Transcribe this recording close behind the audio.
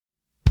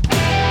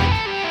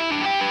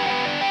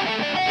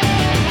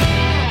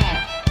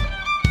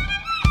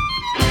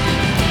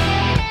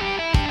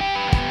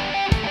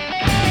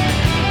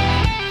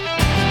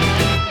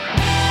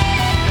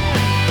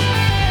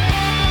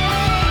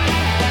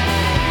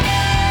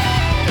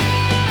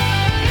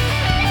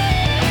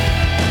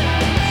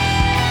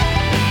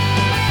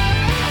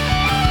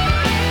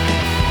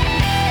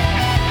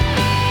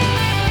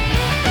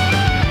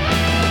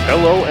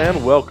Hello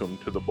and welcome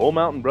to the Bull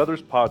Mountain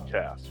Brothers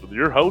podcast with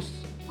your hosts,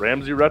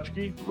 Ramsey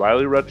Rutschke,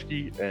 Riley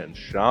Rutschke, and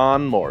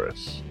Sean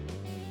Morris.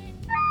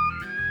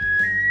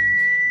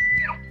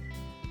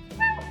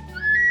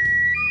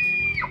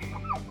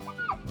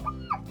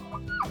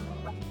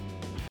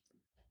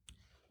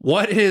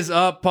 What is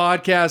up,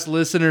 podcast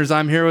listeners?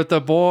 I'm here with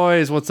the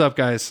boys. What's up,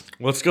 guys?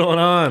 What's going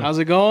on? How's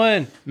it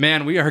going?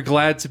 Man, we are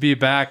glad to be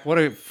back. What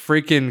a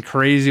freaking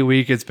crazy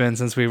week it's been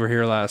since we were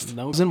here last.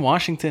 I was in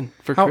Washington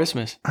for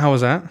Christmas. How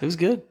was that? It was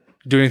good.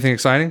 Do anything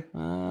exciting?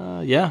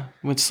 Yeah.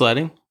 Went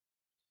sledding.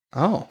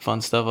 Oh. Fun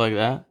stuff like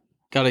that.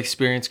 Got to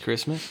experience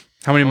Christmas.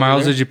 How many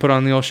miles there. did you put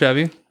on the old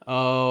Chevy?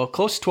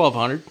 Close to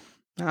 1,200.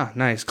 Ah,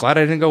 nice. Glad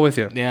I didn't go with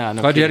you. Yeah. No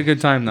Glad you had a kidding.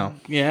 good time, though.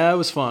 Yeah, it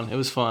was fun. It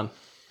was fun.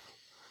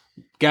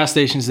 Gas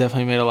stations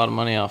definitely made a lot of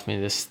money off me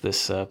this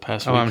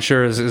past Oh, week. I'm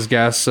sure. Is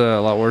gas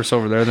a lot worse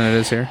over there than it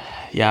is here?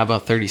 Yeah,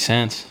 about 30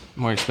 cents.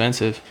 More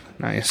expensive.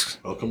 Nice.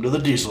 Welcome to the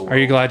diesel world. Are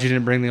you glad you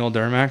didn't bring the old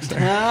Duramax there?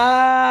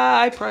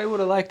 I probably would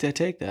have liked to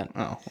take that.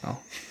 Oh,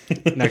 well.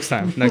 Next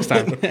time.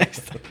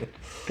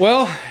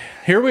 Well,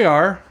 here we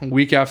are, a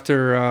week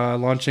after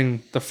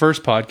launching the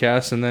first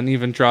podcast and then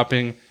even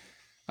dropping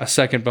a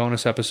second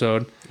bonus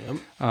episode.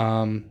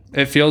 Yep.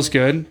 It feels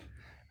good.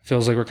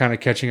 Feels like we're kind of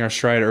catching our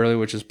stride early,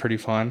 which is pretty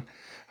fun.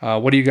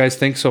 What do you guys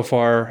think so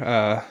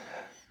far?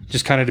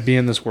 Just kind of to be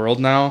in this world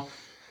now.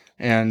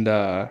 And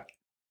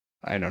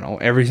I don't know,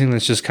 everything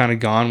that's just kind of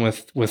gone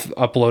with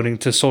uploading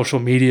to social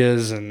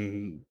medias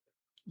and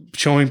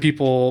showing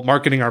people,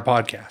 marketing our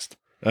podcast.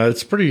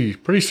 It's pretty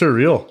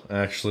surreal,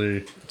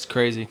 actually. It's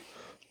crazy.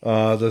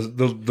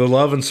 The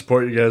love and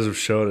support you guys have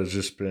showed has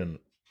just been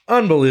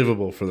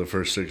unbelievable for the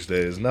first 6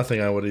 days.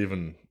 Nothing I would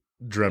even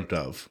dreamt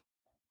of.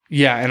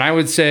 Yeah, and I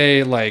would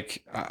say,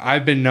 like,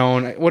 I've been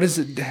known. What does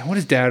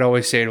Dad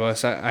always say to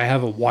us? I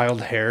have a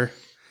wild hair.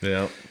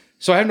 Yeah.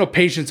 So I have no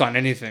patience on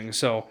anything.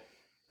 So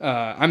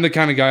I'm the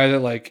kind of guy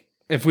that, like,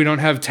 if we don't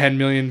have 10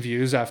 million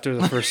views after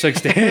the first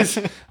 6 days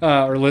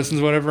or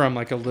listens, whatever, I'm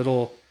like a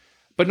little,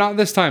 but not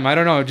this time. I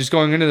don't know. Just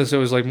going into this, it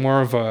was like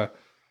more of a,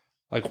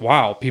 like,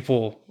 wow,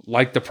 people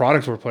like the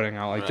product we're putting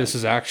out. Like, this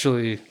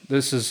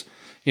is,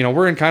 you know,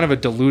 we're in kind of a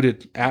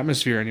diluted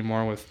atmosphere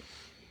anymore with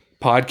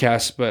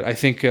podcasts, but I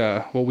think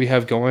what we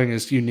have going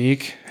is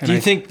unique. And Do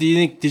you think,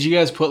 did you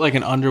guys put like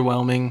an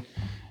underwhelming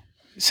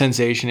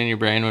sensation in your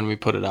brain when we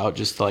put it out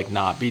just to like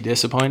not be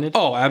disappointed?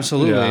 Oh,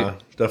 absolutely. Yeah,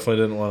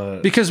 definitely didn't want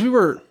to. Because we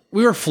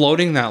were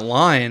floating that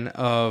line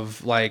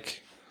of,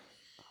 like,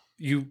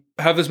 you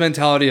have this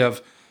mentality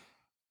of,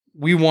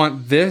 we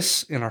want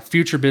this in our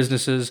future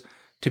businesses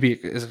to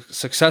be as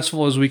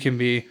successful as we can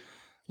be.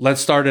 Let's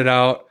start it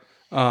out.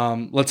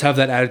 Let's have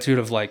that attitude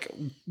of, like,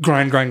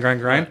 grind.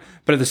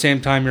 But at the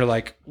same time, you're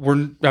like,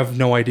 have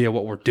no idea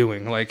what we're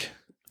doing. Like,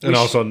 And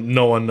also,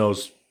 no one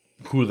knows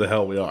who the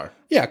hell we are.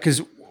 yeah,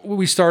 because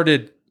we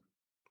started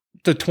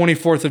the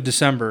 24th of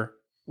December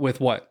with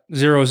what?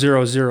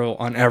 000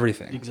 on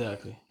everything.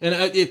 Exactly. And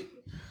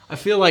I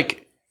feel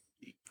like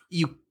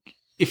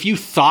if you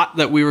thought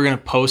that we were going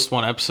to post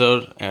one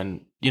episode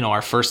and, you know,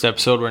 our first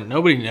episode where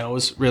nobody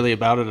knows really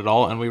about it at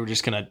all, and we were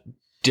just going to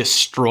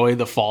destroy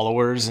the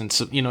followers and,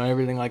 you know,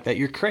 everything like that,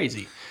 you're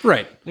crazy.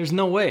 Right. There's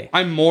no way.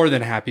 I'm more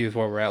than happy with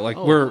where we're at. Like,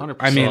 100%.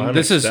 I mean, I'm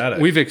this ecstatic.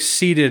 we've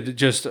exceeded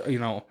just, you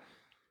know,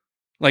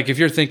 like, if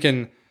you're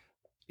thinking,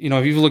 you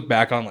know, if you look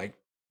back on like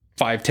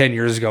 5-10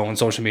 years ago when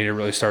social media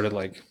really started,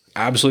 like,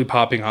 absolutely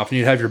popping off, and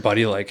you'd have your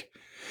buddy, like,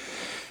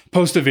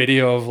 post a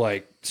video of,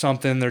 like,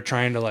 something they're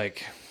trying to,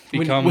 like,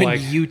 become when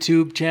like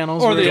YouTube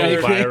channels or were the really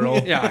other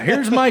viral. yeah,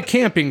 here's my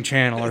camping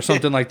channel or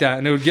something like that,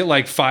 and it would get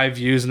like 5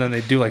 views, and then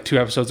they'd do like 2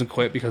 episodes and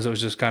quit because it was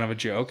just kind of a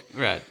joke.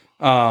 right.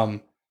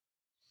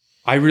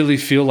 I really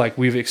feel like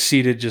we've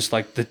exceeded just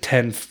like the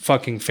 10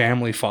 fucking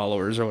family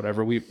followers or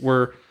whatever.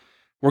 We're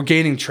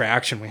gaining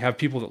traction. We have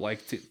people that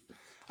like to,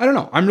 I don't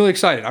know. I'm really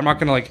excited. I'm not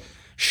going to like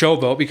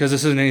showboat because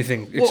this isn't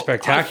anything Well,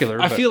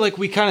 spectacular. I but feel like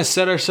we kind of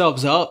set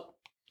ourselves up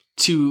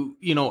to,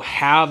 you know,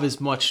 have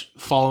as much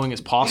following as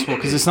possible,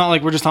 because it's not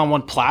like we're just on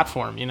one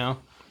platform, you know.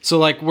 So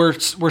like we're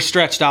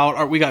stretched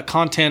out. We got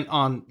content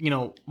on, you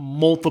know,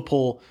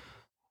 multiple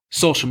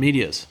social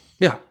medias.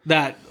 yeah.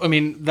 That, I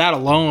mean, that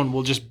alone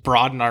will just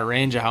broaden our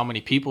range of how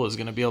many people is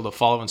going to be able to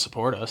follow and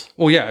support us.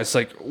 Well, yeah, it's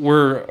like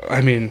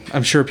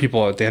I'm sure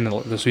people at the end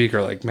of this week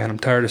are like, man, I'm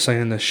tired of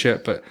saying this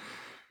shit, but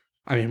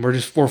I mean,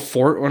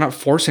 we're not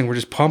forcing, we're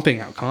just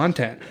pumping out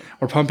content.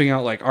 We're pumping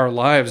out like our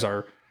lives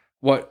are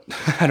what,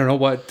 I don't know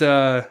what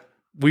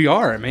we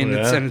are. I mean,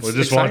 Yeah. it's We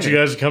just want you exciting.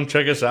 guys to come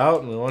check us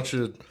out, and we want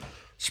you to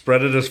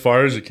spread it as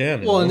far as you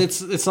can. you Well, know? and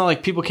it's not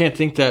like people can't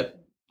think that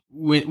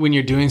when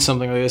you're doing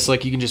something like this,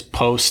 like you can just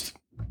post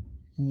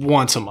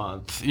once a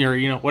month.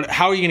 You know,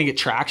 how are you going to get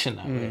traction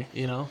that way?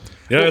 You know?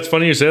 Yeah, it's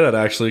funny you say that,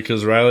 actually,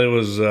 because Riley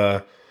was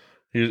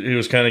he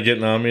was kind of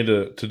getting on me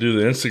to do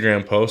the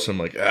Instagram post. I'm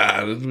like,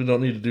 we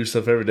don't need to do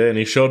stuff every day. And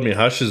he showed me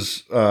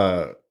Hush's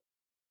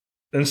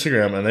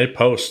Instagram, and they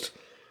post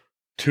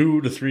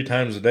 2 to 3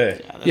 times a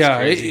day. That's Yeah,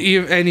 crazy.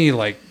 any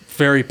like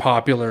very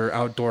popular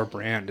outdoor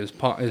brand is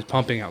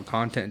pumping out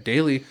content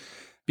daily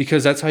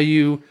because that's how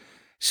you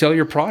sell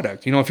your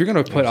product. You know, if you're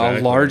going to put Exactly.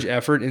 a large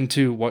effort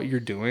into what you're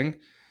doing,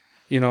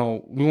 you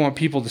know, we want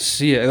people to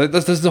see it.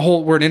 This is the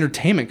whole, we're an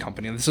entertainment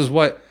company. This is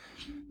what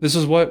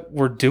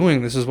we're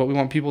doing. This is what we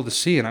want people to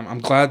see. And I'm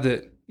glad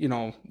that, you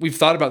know, we've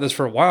thought about this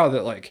for a while,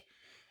 that like,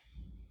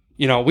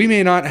 you know, we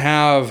may not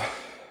have,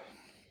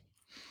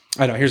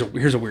 I know here's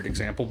a weird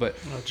example, but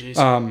Oh,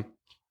 jeez.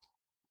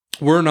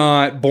 we're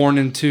not born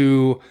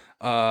into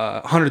a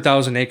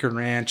 100,000 acre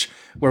ranch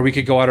where we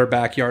could go out our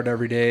backyard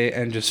every day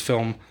and just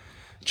film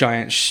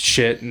giant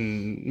shit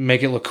and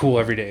make it look cool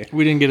every day.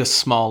 We didn't get a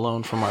small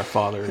loan from our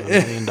father,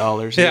 $1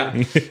 million.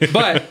 Yeah.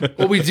 But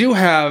what we do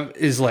have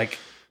is like,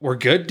 we're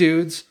good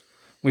dudes.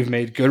 We've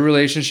made good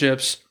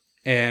relationships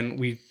and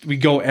we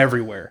go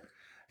everywhere.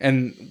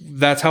 And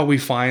that's how we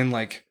find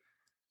like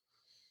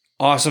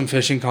awesome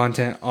fishing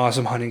content,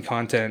 awesome hunting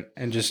content,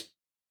 and just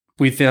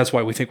that's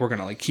why we think we're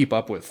gonna like keep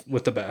up with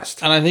the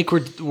best. And I think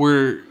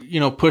we're you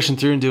know, pushing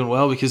through and doing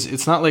well, because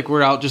it's not like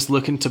we're out just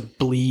looking to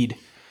bleed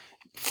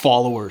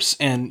followers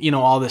and, you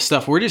know, all this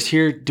stuff. We're just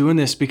here doing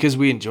this because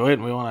we enjoy it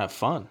and we want to have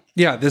fun.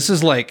 Yeah, this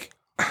is like,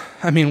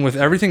 I mean, with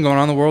everything going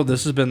on in the world,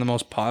 this has been the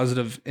most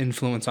positive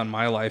influence on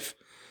my life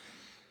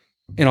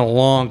in a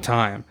long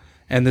time.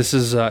 And this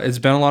is, it's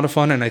been a lot of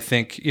fun. And I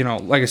think, you know,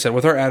 like I said,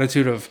 with our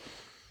attitude of,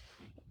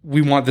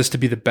 we want this to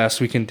be the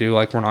best we can do.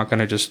 Like, we're not going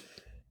to just,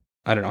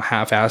 I don't know,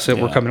 half-ass it.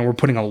 Yeah. We're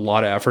putting a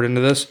lot of effort into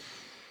this,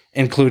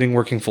 including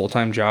working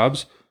full-time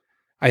jobs.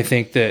 I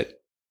think that,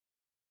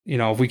 you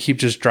know, if we keep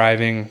just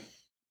driving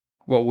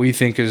what we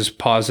think is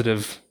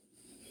positive,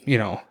 you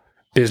know,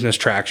 business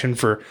traction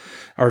for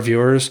our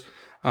viewers,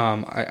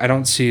 I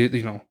don't see,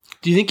 you know.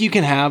 Do you think you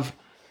can have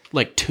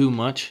like too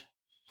much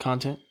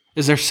content?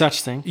 Is there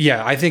such thing?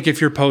 Yeah, I think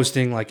if you're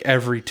posting like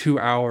every 2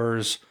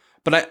 hours,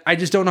 but I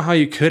just don't know how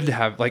you could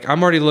have, like,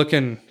 I'm already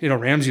looking, you know,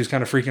 Ramsey was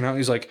kind of freaking out.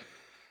 He's like,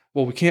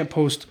 well, we can't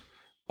post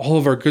all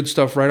of our good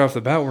stuff right off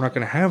the bat. We're not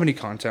going to have any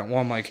content. Well,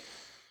 I'm like,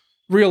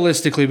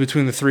 realistically,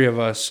 between the three of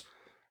us,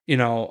 you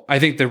know, I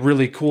think the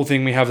really cool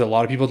thing we have that a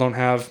lot of people don't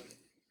have.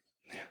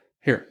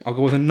 Here, I'll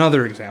go with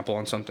another example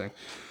on something.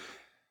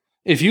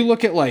 If you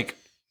look at like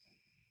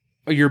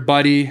your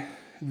buddy,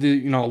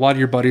 you know, a lot of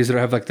your buddies that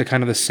have like the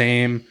kind of the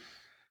same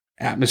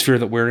atmosphere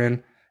that we're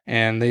in,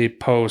 and they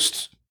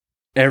post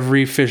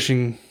every fish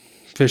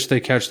they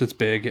catch that's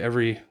big,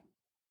 every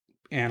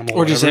animal,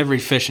 Or just whatever. every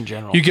fish in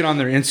general? You get on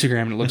their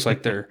Instagram and it looks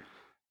like they're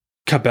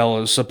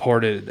Cabela's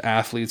supported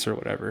athletes or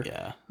whatever.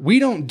 Yeah. We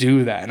don't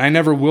do that, and I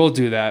never will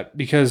do that,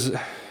 because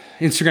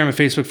Instagram and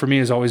Facebook for me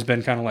has always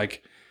been kind of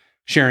like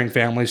sharing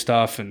family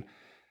stuff, and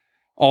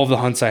all of the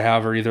hunts I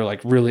have are either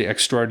like really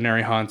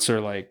extraordinary hunts or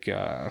like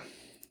I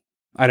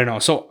don't know.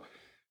 So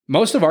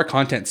most of our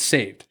content's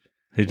saved.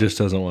 He just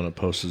doesn't want to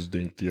post his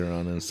dink deer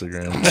on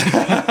Instagram.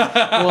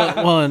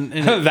 Well, and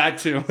That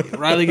too.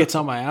 Riley gets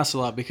on my ass a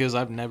lot because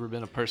I've never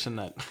been a person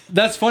that.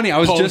 That's funny. I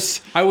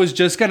was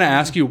just gonna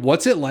ask you,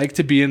 what's it like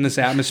to be in this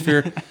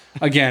atmosphere?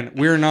 Again,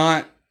 we're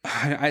not.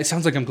 It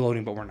sounds like I'm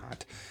gloating, but we're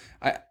not.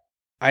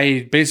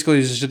 I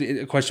basically, this is just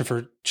a question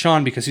for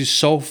Sean, because he's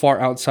so far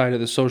outside of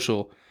the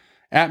social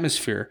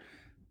atmosphere.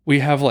 We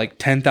have like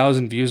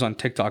 10,000 views on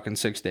TikTok in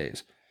 6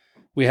 days.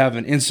 We have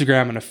an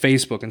Instagram and a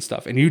Facebook and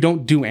stuff, and you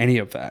don't do any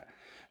of that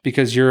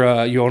because you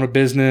own a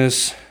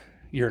business.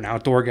 You're an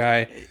outdoor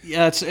guy.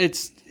 Yeah,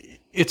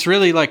 it's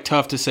really like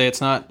tough to say. It's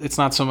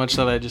not so much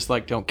that I just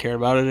like don't care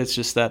about it. It's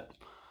just that,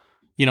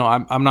 you know,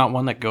 I'm not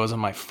one that goes on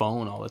my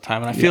phone all the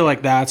time, and I feel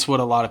like that's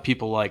what a lot of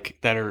people like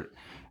that are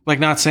like.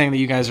 Not saying that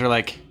you guys are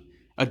like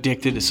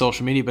addicted to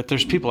social media, but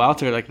there's people out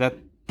there like that.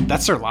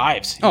 That's their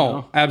lives. You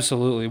know?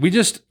 Absolutely. We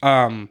just,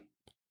 I mean,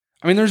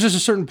 there's just a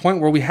certain point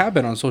where we have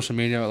been on social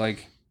media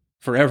like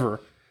forever,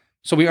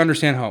 so we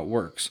understand how it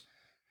works.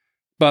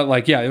 But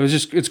like, yeah,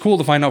 it's cool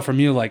to find out from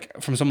you,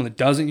 like from someone that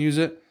doesn't use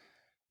it,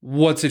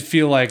 what's it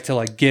feel like to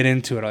like get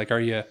into it? Like, are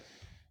you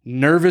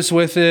nervous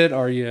with it?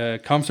 Are you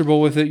comfortable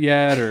with it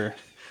yet? Or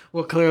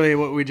Well, clearly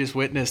what we just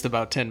witnessed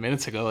about 10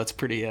 minutes ago, that's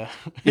pretty...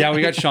 yeah,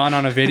 we got Sean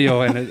on a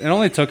video, and it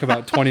only took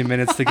about 20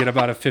 minutes to get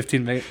about a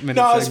 15-minute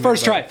No, it's segment,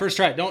 first but- try. First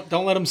try. Don't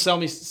let them sell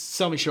me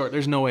short.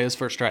 There's no way it's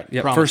first try.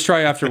 Yeah, Promise. first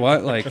try after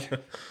what? Like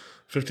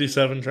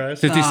 57 tries?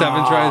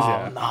 57 tries,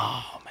 yeah. No,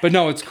 But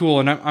no, it's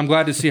cool, and I'm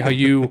glad to see how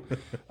you,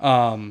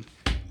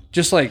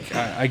 just like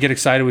I get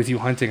excited with you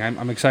hunting.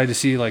 I'm excited to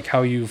see like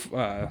how you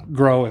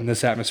grow in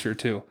this atmosphere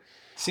too.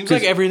 seems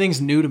like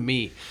everything's new to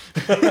me.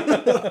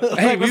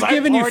 Hey, we've I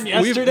given you born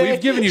yesterday?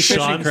 we've given you fishing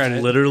Sean's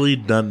credit. literally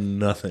done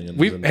nothing. in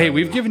his entire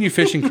We've life. given you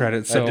fishing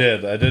credit. So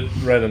I did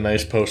write a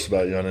nice post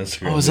about you on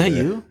Instagram. Oh, is that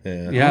today. you?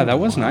 Yeah. yeah, that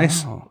was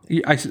nice.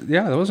 Yeah,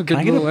 that was a good Can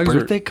I get little a excerpt.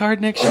 birthday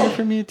card next year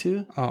from you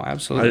too? Oh,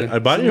 absolutely. I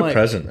bought you a Like-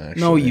 present,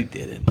 actually. No, you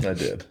didn't. I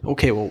did.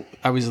 Okay, well,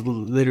 I was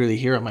literally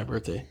here on my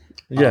birthday.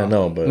 Yeah,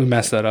 no, but we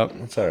messed that up.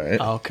 it's all right.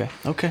 Oh,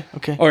 okay.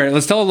 All right,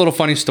 let's tell a little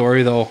funny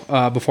story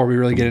though before we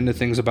really get into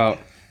things about.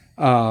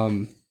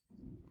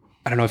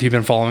 I don't know if you've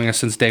been following us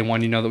since day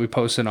one. You know that we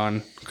posted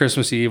on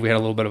Christmas Eve. We had a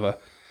little bit of a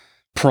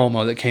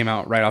promo that came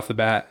out right off the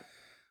bat.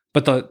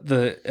 But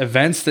the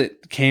events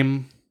that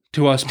came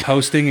to us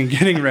posting and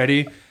getting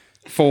ready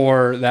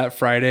for that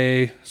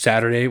Friday,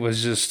 Saturday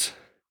was just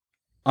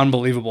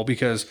unbelievable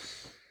because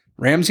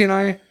Ramsey and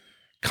I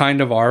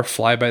kind of are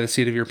fly by the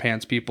seat of your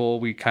pants people.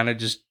 We kind of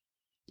just,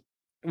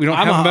 we don't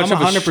have much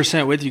I'm of a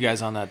 100% with you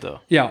guys on that though.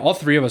 yeah, all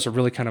three of us are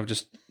really kind of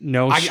just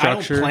no I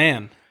structure. don't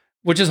plan.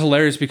 Which is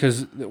hilarious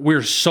because we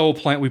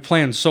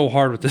plan so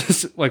hard with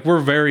this. Like we're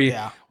very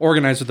Yeah.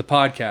 organized with the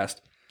podcast.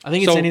 I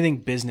think it's So- anything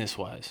business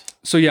wise.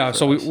 So yeah,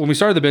 so us. when we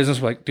started the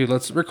business, we're like, dude,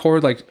 let's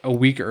record like a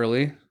week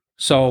early.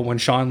 So when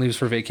Sean leaves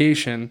for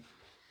vacation,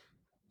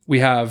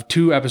 we have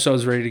 2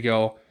 episodes ready to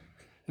go.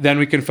 Then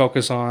we can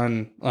focus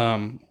on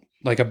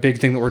like a big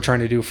thing that we're trying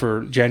to do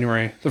for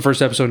January. The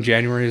first episode in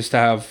January is to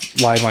have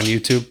live on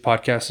YouTube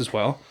podcast as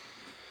well.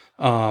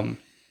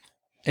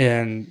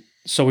 And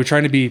so we're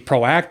trying to be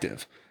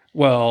proactive.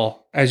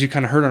 Well, as you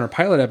kind of heard on our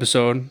pilot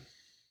episode,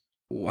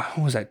 what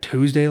was that,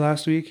 Tuesday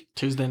last week?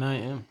 Tuesday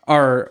night, yeah.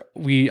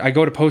 I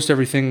go to post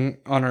everything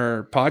on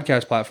our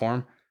podcast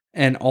platform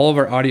and all of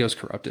our audio is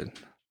corrupted,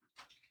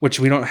 which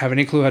we don't have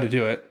any clue how to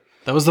do it.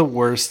 That was the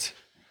worst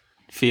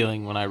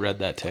feeling when I read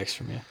that text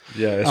from you.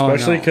 Yeah,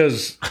 especially no.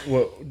 because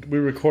we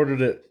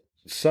recorded it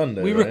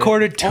Sunday. We right?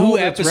 recorded 2 Oh,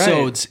 that's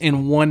episodes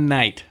in one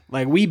night.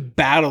 Like we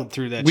battled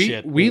through that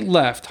shit. We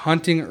left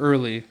hunting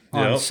early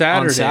on Yep.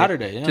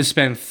 Saturday, yeah. to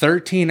spend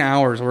 13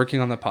 hours working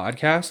on the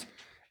podcast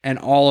and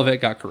all of it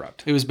got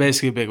corrupt. It was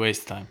basically a big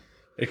waste of time.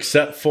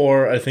 Except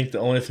for, I think the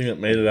only thing that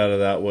made it out of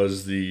that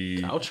was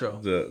the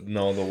Outro. The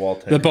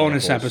Walt. The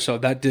bonus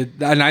episode that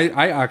did, and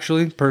I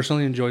actually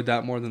personally enjoyed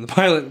that more than the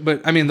pilot.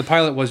 But I mean, the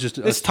pilot was just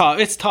It's tough.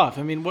 It's tough.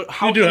 I mean,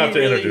 how We do can have to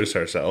really- introduce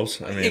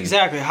ourselves. I mean,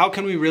 Exactly. How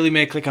can we really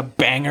make like a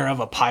banger of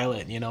a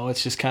pilot? You know,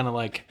 it's just kind of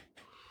like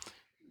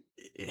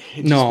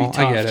it'd No, just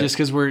I be tough get it. just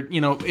because we're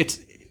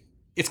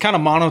it's kind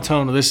of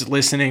monotone of this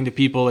listening to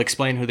people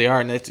explain who they are,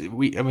 and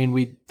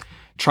we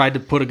tried to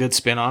put a good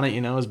spin on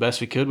it, as best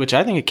we could, which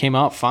I think it came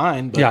out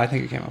fine. But yeah, I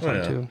think it came out fine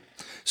yeah. too.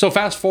 So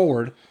fast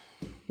forward,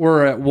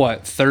 we're at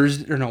what,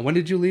 Thursday or no? When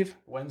did you leave?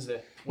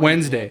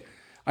 Wednesday.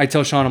 I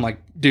tell Sean, I'm like,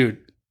 dude,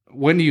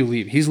 when do you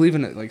leave? He's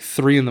leaving at like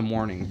 3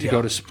 a.m. to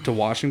go to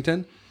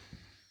Washington.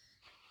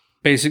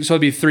 Basically, so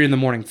it'd be 3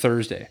 a.m.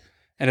 Thursday,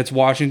 and it's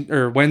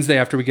Wednesday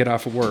after we get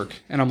off of work.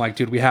 And I'm like,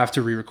 dude, we have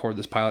to re-record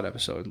this pilot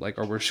episode, like,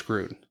 or we're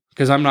screwed.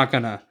 Because I'm not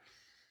gonna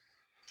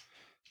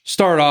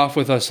start off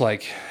with us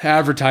like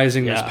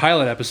advertising this Yeah.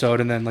 pilot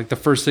episode, and then like the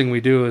first thing we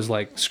do is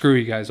like screw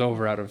you guys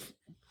over out of.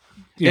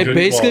 It Good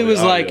basically was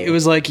quality like audio. it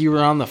was like you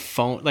were on the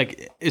phone.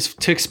 Like, it's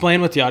to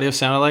explain what the audio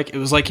sounded like. It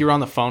was like you were on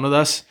the phone with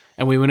us,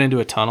 and we went into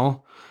a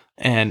tunnel,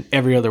 and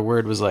every other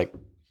word was like,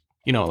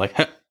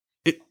 like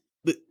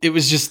it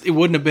was just, it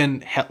wouldn't have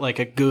been like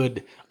a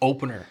good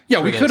opener. Yeah,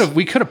 for we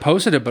this. could have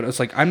posted it, but it's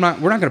like we're not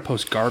gonna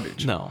post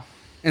garbage. No,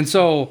 And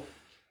so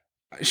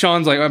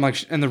Sean's like, I'm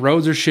like, and the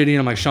roads are shitty. And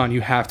I'm like, Sean,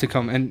 you have to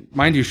come. And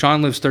mind you,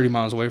 Sean lives 30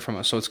 miles away from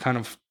us. So it's kind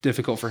of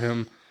difficult for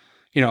him.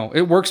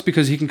 It works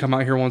because he can come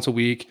out here once a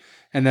week.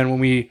 And then when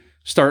we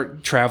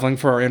start traveling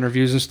for our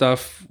interviews and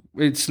stuff,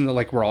 it's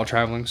like we're all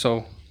traveling. So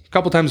a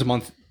couple times a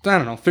month, I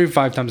don't know, 3 to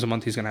 5 times a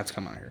month, he's going to have to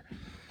come out here.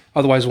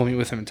 Otherwise, we'll meet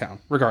with him in town,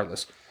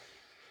 regardless.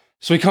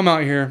 So we come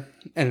out here,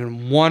 and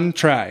in one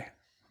try,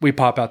 we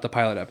pop out the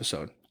pilot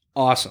episode.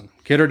 Awesome.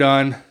 Get her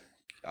done.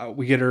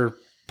 We get her,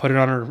 put it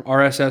on her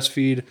RSS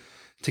feed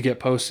to get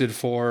posted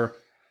for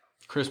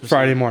Christmas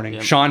Friday Eve. morning.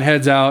 Yep. Sean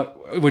heads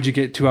out. Would you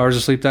get 2 hours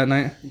of sleep that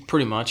night?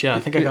 Pretty much, yeah. I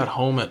think I got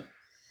home at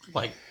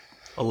like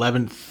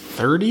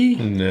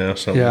 11:30. yeah,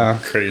 something Yeah.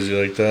 crazy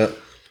like that.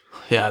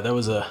 Yeah, that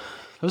was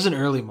an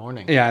early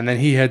morning. Yeah, and then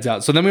he heads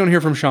out. So then we don't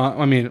hear from Sean.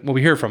 I mean, well,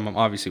 we hear from him,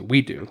 obviously.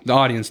 We do. The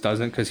audience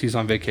doesn't because he's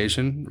on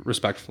vacation,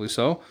 respectfully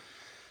so.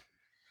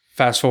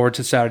 Fast forward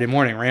to Saturday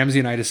morning. Ramsey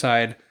and I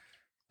decide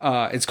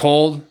it's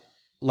cold.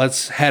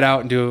 Let's head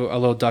out and do a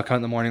little duck hunt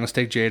in the morning. Let's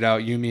take Jade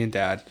out, you, me, and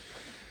Dad.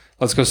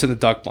 Let's go sit in the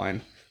duck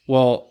blind.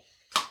 Well,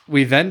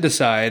 we then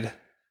decide,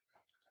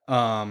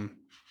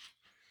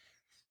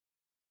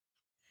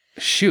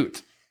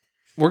 shoot,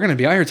 we're gonna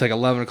be out here till like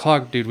 11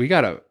 o'clock, dude. We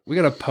gotta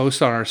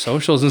post on our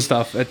socials and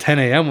stuff at 10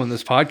 a.m. when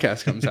this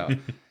podcast comes out.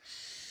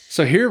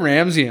 So here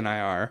Ramsey and I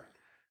are,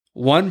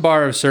 1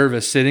 bar of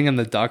service sitting in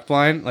the duck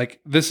blind. Like,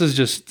 this is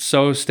just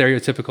so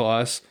stereotypical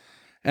us.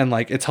 And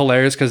like, it's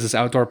hilarious because this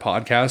outdoor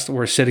podcast,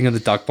 we're sitting in the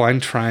duck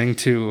blind trying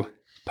to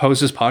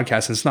post this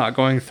podcast and it's not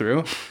going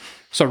through.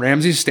 So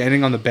Ramsey's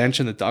standing on the bench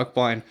in the duck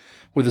blind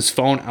with his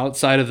phone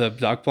outside of the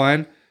duck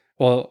blind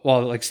while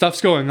like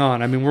stuff's going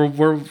on. I mean,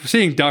 we're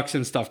seeing ducks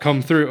and stuff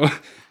come through,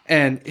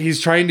 and he's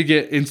trying to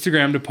get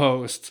Instagram to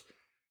post,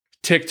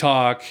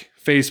 TikTok,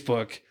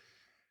 Facebook,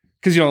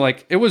 because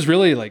like it was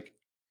really like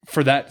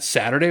for that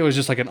Saturday, it was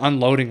just like an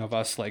unloading of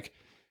us, like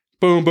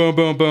boom, boom,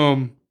 boom,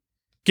 boom,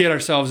 get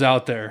ourselves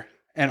out there.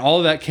 And all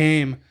of that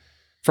came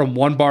from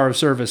 1 bar of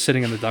service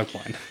sitting in the duck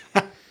blind.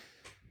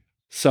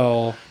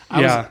 So,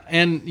 yeah.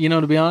 And,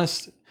 to be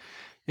honest,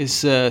 as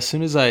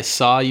soon as I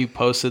saw you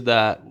posted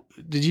that,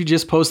 did you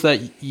just post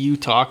that you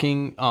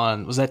talking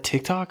on, was that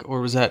TikTok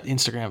or was that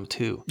Instagram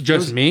too?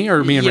 Just me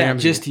or me and yeah,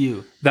 Ramsey? just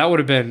you. That would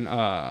have been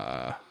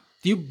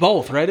You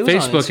both, right? It was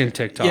on Facebook Instagram. and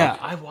TikTok. Yeah,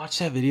 I watched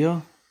that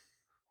video.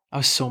 I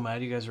was so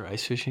mad you guys were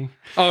ice fishing.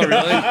 Oh,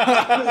 really?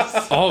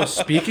 Oh,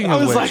 speaking I of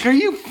was which. like, are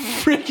you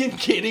freaking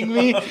kidding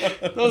me?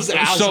 Those So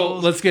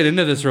assholes. let's get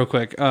into this real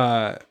quick.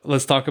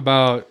 Let's talk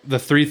about the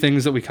 3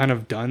 things that we kind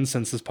of done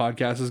since this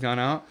podcast has gone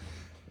out.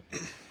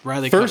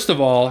 Riley, First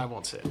of all, I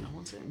won't say it.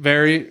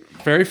 very,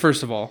 very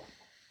first of all,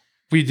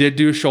 we did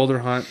do a shoulder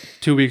hunt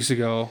 2 weeks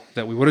ago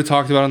that we would have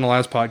talked about on the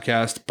last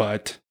podcast,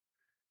 but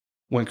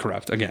went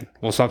corrupt. Again,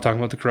 we'll stop talking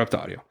about the corrupt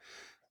audio.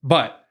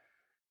 But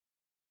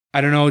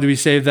I don't know. Do we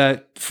save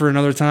that for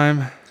another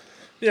time?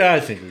 Yeah, I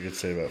think we could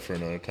save that for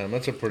another time.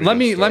 That's a pretty. Let good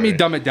me story.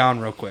 dumb it down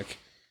real quick.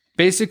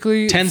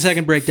 Basically,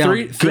 10-second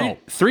breakdown. Go.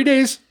 3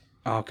 days.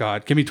 Oh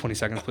God, give me 20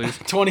 seconds, please.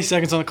 20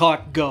 seconds on the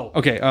clock. Go.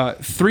 Okay,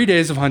 3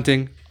 days of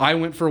hunting. I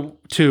went for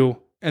 2,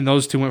 and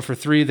those 2 went for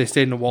 3. They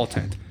stayed in a wall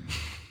tent.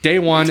 Day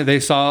 1, they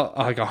saw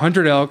like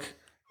 100 elk,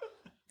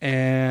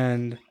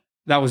 and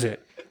that was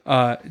it.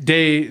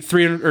 Day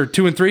 2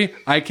 and 3,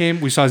 I came.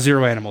 We saw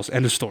 0 animals.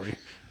 End of story.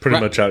 Pretty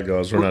much how it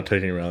goes. We're not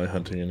taking Riley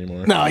hunting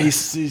anymore. No,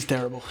 he's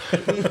terrible.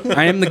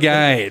 I am the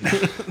guide.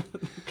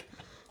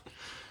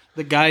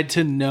 The guide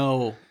to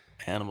no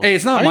animals. Hey,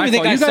 it's not I my don't even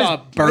fault. think You I guys, saw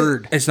a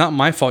bird. It's not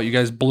my fault. You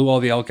guys blew all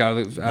the elk out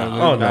of the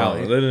Oh no,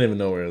 valley. they didn't even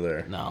know we were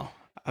there. No,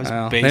 I was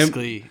Well,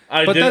 basically.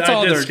 I But did. that's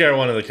all I did they're- scare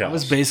one of the cows. I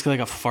was basically like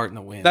a fart in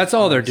the wind. That's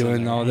all they're I was in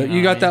doing, there, though. you know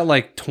You what I got that mean?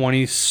 like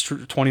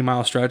 20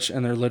 mile stretch,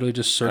 and they're literally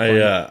just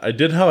circling. I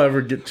did,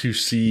 however, get to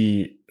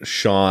see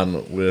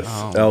Sean with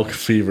elk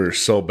fever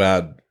so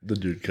bad the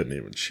dude couldn't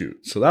even shoot.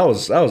 So that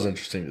was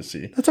interesting to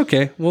see. That's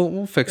okay.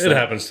 We'll fix It that.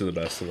 happens to the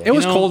best of us. It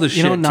was cold as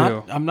shit,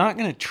 too. I'm not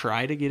going to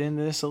try to get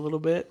into this a little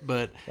bit,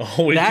 but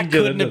Oh, we can that get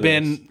couldn't into have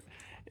been.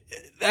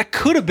 That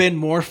could have been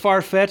more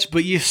far fetched,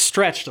 but you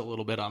stretched a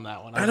little bit on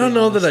that one. I don't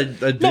know that I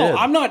did. No,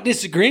 I'm not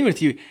disagreeing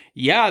with you.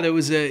 Yeah, there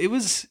was a.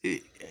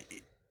 It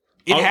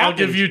I'll happened.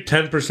 give you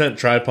 10%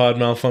 tripod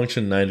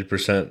malfunction,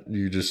 90%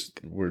 you just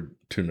were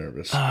too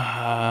nervous. Okay,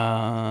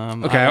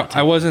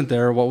 I wasn't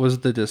there. What was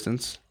the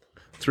distance?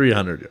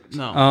 300 yards.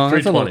 No.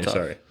 That's a little 320, tough.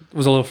 sorry. It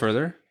was a little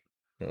further.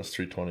 No, it's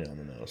 320 on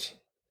the nose.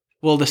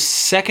 Well, the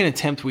second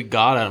attempt we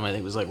got at him, I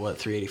think was like what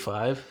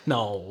 385.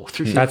 No,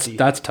 350.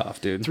 That's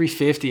tough, dude.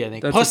 350. I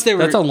think. That's Plus, a- they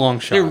were. that's a long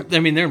shot.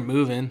 They're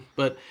moving,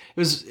 but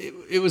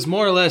it was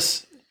more or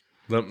less.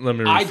 Let me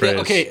rephrase. I did,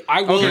 okay,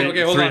 I will.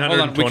 Okay, hold on.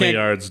 We 320 can't.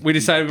 yards We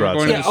decided we were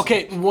going. broadside. To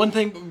Yeah. Okay. One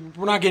thing.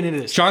 We're not getting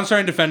into this. Sean's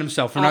trying to defend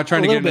himself. We're not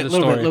trying to get into the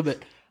story. A little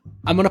bit.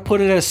 I'm gonna put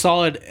it at a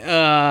solid.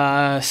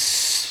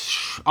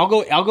 I'll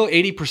go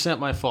 80%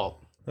 my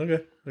fault.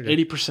 Okay.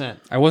 80%.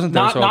 I wasn't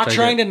there, Not so I'll take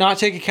trying it. to not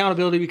take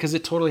accountability because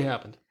it totally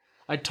happened.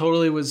 I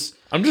totally was.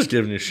 I'm just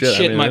giving you shit.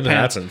 Shit I mean, my it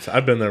pants. happens.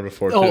 I've been there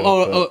before too.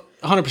 Oh,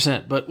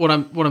 100%. But what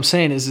I'm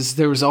saying is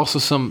there was also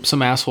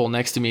some asshole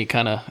next to me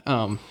kind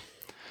of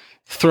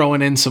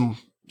throwing in some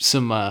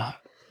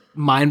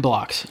mind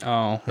blocks.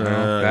 Oh,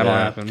 that'll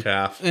happen.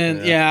 Calf. And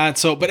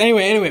but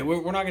anyway,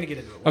 we're not gonna get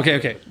into it.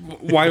 Okay.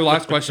 Why?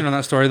 Last question on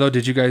that story though.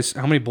 Did you guys?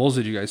 How many bulls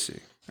did you guys see?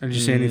 Or did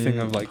you see anything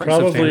of like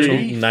Probably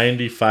substantial?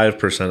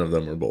 95% of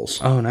them were bulls.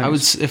 Oh, nice. I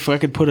would, if I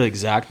could put an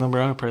exact number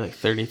on it, probably like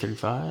 30,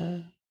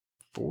 35,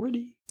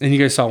 40. And you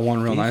guys saw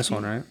one real nice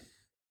one, right?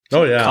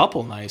 Oh yeah,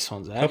 Couple nice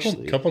ones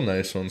actually. couple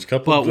nice ones.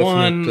 Couple, But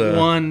definite,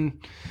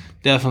 one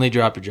definitely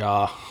dropped your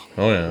jaw.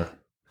 Oh yeah,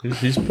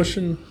 he's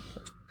pushing.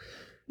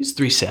 He's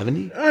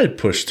 370. I'd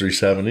push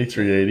 370,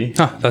 380.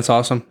 Huh, that's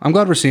awesome. I'm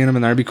glad we're seeing him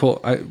in there. It'd be cool.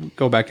 I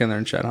go back in there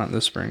and chat hunt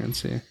this spring and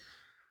see.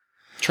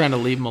 Trying to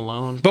leave him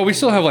alone. But we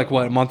still have like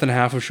what, a month and a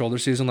half of shoulder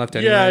season left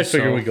anyway. Yeah, I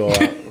figure so- we go out.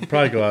 We'll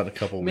probably go out in a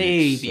couple weeks.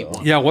 Maybe so.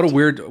 one. Yeah, what a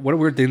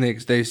weird thing they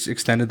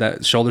extended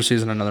that shoulder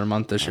season another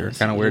month this year.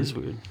 Kind of It weird. is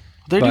weird.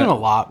 They're But- doing a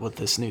lot with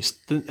this new.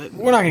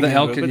 We're not going to The get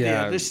elk- into it, but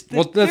yeah. there's-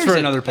 Well, that's for there's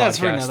another That's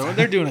for podcast. another one.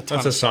 They're doing a ton.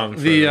 That's a of song. For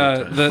The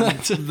another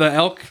time.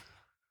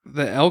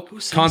 the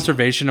elk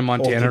conservation in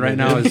Montana right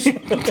now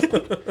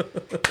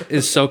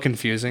is so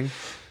confusing.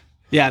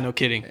 Yeah, no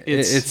kidding.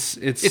 It's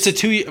It's a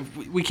 2 year.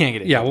 We can't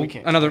get into yeah. it. Well, we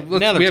can't.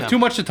 we have time. too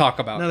much to talk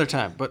about. Another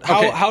time. But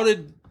Okay. how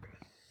did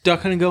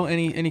duck hunting go?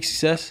 Any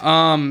success?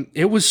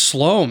 It was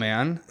slow,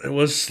 man. It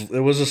was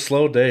a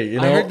slow day. You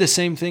know, I heard the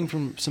same thing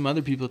from some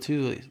other people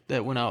too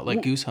that went out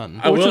like goose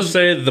hunting. I will was-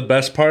 say the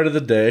best part of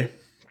the day,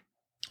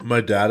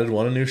 my dad had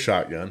won a new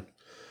shotgun.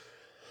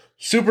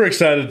 Super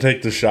excited to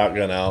take the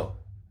shotgun out,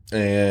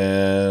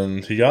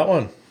 and he got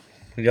one.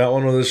 He got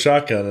one with his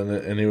shotgun,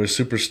 and he was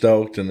super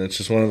stoked. And it's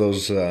just one of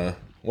those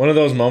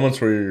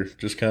moments where you're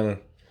just kind of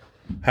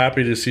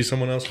happy to see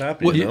someone else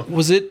happy. You know?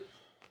 Was it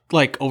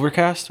like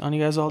overcast on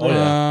you guys all day? Oh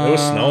yeah, it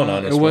was snowing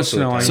on us. It was most of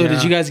the snowing. time. So Yeah.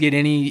 did you guys get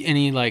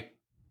any like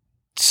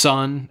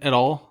sun at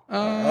all?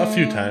 A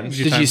few times.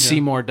 few Did you times, see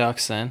yeah. more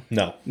ducks then?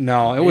 No.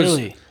 No, it was.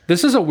 Really?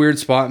 This is a weird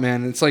spot,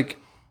 man. It's like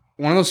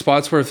one of those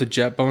spots where if the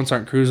jet boats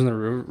aren't cruising the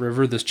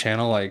river, this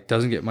channel like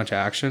doesn't get much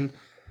action.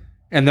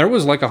 And there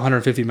was like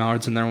 150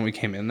 mallards in there when we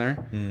came in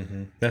there,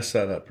 That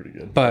set up pretty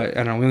good. but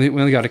I don't know we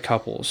only got a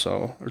couple,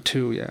 so or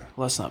two, yeah.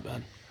 Well, that's not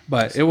bad.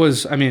 But it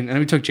was, I mean, and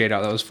we took Jade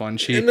out. That was fun.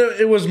 She And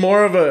it was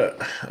more of a,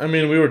 I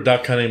mean, we were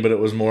duck hunting, but it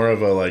was more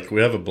of a, like,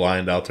 we have a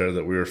blind out there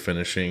that we were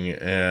finishing,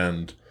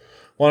 and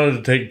wanted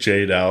to take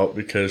Jade out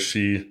because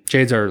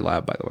Jade's our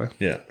lab, by the way.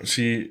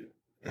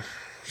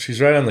 she's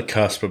right on the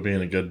cusp of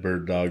being a good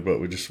bird dog, but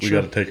we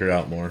got to take her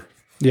out more.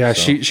 Yeah,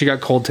 So. she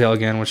got cold tail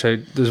again, which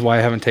this is why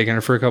I haven't taken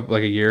her for a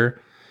year.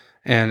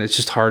 And it's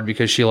just hard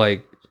because she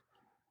like,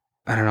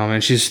 I don't know,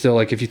 man. She's still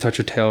like, if you touch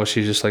her tail,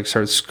 she just like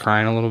starts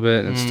crying a little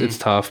bit. And it's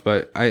tough,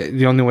 but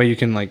the only way you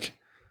can like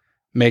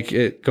make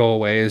it go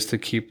away is to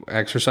keep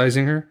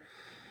exercising her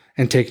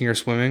and taking her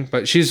swimming.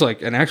 But she's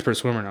like an expert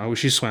swimmer now.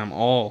 She swam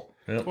all.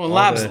 Yep, Well, all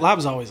labs day.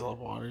 always love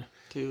water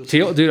too.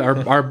 Teal, dude,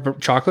 our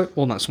chocolate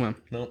will not swim.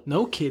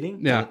 No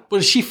kidding. Yeah. But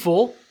is she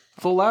full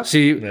lab?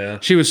 See,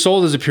 she was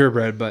sold as a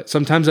purebred, but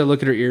sometimes I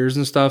look at her ears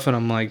and stuff, and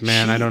I'm like,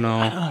 man, I don't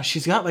know.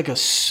 She's got like a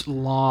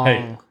long.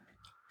 Hey,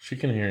 she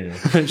can hear you.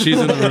 She's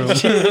in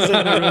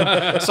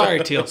the room. Sorry,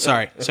 Teal.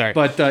 Sorry.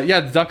 But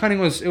yeah, the duck hunting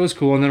was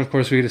cool, and then of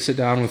course we had to sit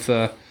down with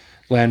the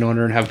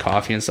landowner and have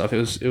coffee and stuff.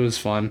 It was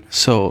fun.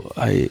 So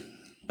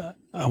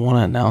I want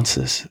to announce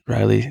this,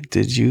 Riley.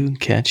 Did you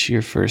catch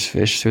your first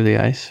fish through the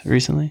ice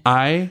recently?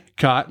 I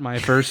caught my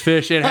first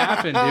fish. It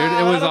happened, dude.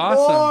 It was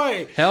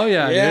awesome. Hell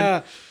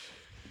yeah, dude.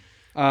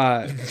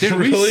 It's a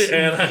really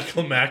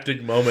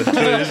anticlimactic moment too.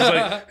 It's just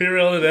like he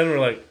reeled it in. We're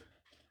like,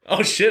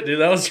 oh shit, dude,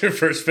 that was your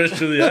first fish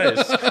through the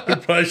ice. We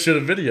probably should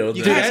have videoed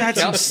You that. guys had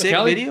some sick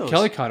videos.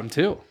 Kelly caught him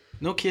too.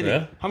 No kidding.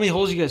 Yeah. How many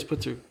holes you guys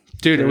put through?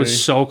 Dude, it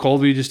was so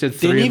cold. We just did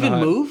 3. Didn't in the even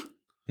hut. move.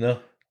 No,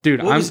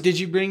 Dude. Did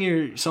you bring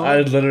your son?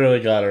 I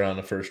literally got her on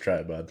the first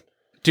try, bud.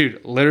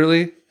 Dude,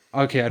 literally.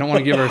 Okay, I don't want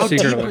to give her a How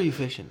secret. deep were you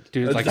fishing?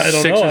 Dude, it's like I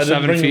don't 6 know. I or didn't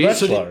 7 bring the feet.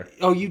 Vexilar.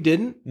 Oh, you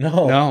didn't?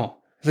 No, No,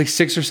 it's like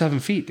 6 or 7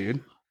 feet,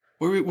 dude.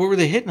 Where were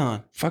they hitting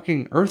on?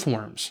 Fucking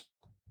earthworms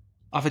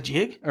Off a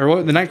jig? or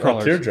what? The night Oh,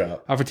 crawlers.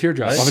 teardrop. Off a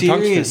teardrop. Off a tungsten.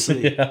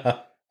 Seriously? Yeah.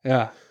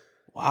 Yeah,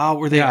 Wow.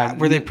 Were they Yeah.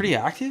 pretty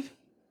active?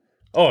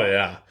 Oh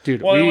yeah,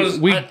 dude. Well, it was-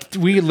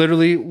 we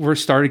literally were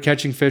started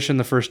catching fish in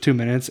the first 2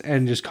 minutes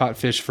and just caught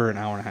fish for an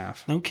hour and a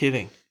half. No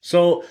kidding.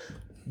 So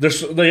they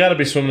got to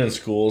be swimming in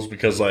schools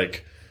because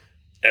like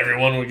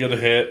everyone would get a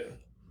hit,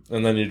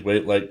 and then you'd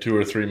wait like 2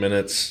 or 3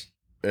 minutes,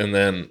 and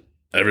then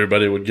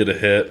everybody would get a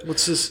hit.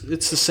 What's this?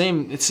 It's the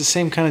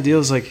same kind of deal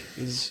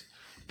as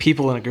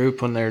people in a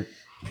group when they're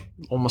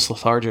almost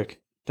lethargic.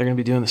 They're gonna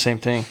be doing the same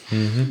thing.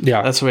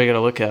 Yeah, That's the way you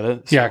gotta look at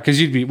it. So, yeah, because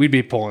we'd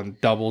be pulling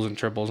doubles and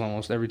triples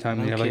almost every time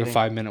we have like a kidding.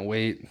 5-minute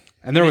wait,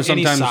 and there was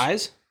Any sometimes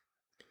size?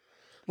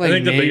 I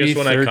think the maybe biggest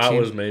one I caught 13.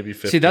 was maybe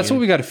 15. See, that's what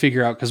we got to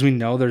figure out because we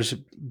know there's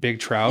big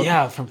trout.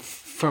 Yeah, from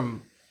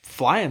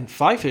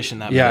fly fishing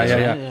that. Yeah, big,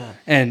 yeah, right? yeah.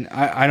 And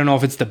I don't know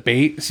if it's the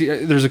bait. See,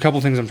 there's a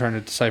couple things I'm trying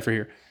to decipher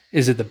here.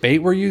 Is it the bait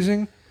we're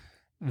using?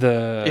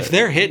 If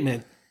they're hitting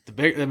it, the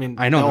big. I mean,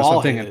 I know they'll that's what all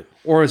I'm hit thinking, it.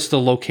 or it's the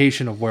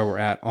location of where we're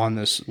at on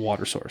this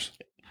water source.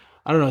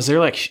 I don't know. Is there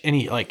like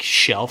any like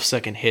shelves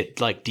that can hit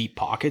like deep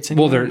pockets?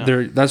 Well,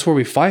 anywhere? No. that's where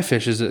we fly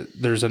fish. Is that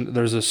there's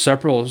a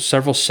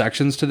several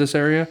sections to this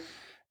area,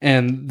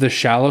 and the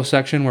shallow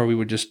section where we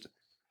would just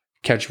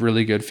catch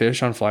really good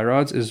fish on fly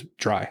rods is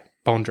dry,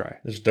 bone dry.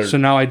 It's dirt. So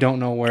now I don't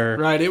know where.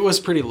 Right, it was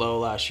pretty low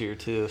last year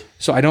too.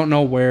 So I don't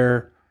know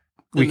where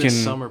we And can.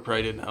 this summer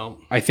probably didn't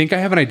help. I think I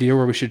have an idea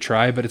where we should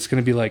try, but it's going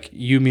to be like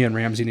you, me, and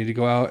Ramsey need to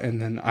go out, and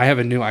then I have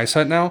a new ice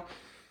hut now.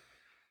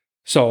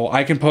 So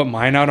I can put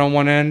mine out on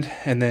one end,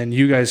 and then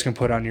you guys can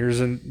put on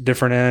yours in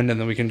different end, and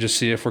then we can just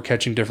see if we're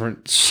catching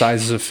different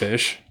sizes of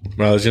fish.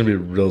 Well, he's gonna be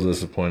real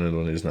disappointed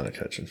when he's not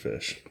catching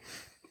fish.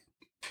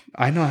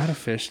 I know how to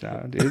fish now,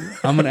 dude.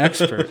 I'm an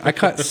expert. I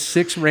caught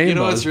 6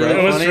 rainbows, what's really It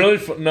bro. was funny?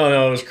 really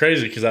no, it was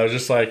crazy because I was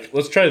just like,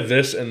 let's try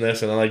this and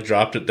this, and I like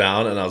dropped it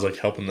down, and I was like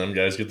helping them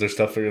guys get their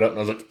stuff figured out, and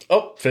I was like,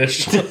 oh,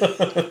 fish.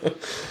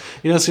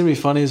 You know what's gonna be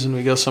funny is when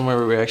we go somewhere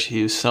where we actually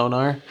use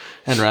sonar,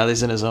 and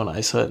Riley's in his own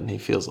ice hut and he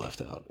feels left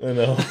out. I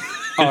know.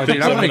 Oh,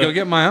 dude, I'm gonna go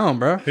get my own,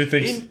 bro. He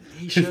thinks He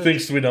he should.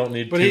 thinks we don't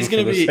need. But two he's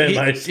gonna for be. the same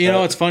ice You know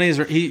hut. what's funny is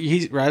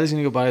he's Riley's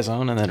gonna go buy his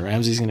own, and then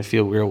Ramsey's gonna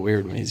feel real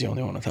weird when he's the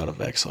only one without a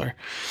Vexilar.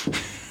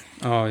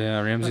 Oh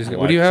yeah, Ramsey's. Why,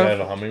 What do you 'cause I have?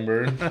 have a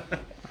hummingbird.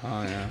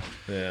 Oh yeah,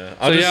 Yeah,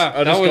 So, yeah,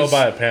 I'll that just was- go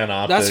buy a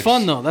Panoptix. That's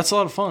fun though. That's a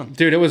lot of fun.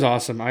 dude, it was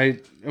awesome. And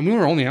we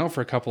were only out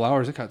for a couple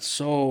hours. It got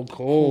so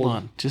cold. Hold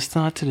on, just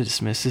not to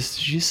dismiss this.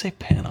 Did you say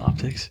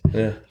Panoptics?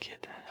 Yeah.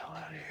 Get the hell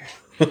out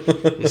of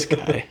here. This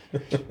guy.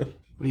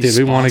 Dude,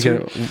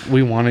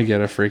 we want to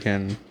get a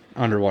freaking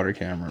underwater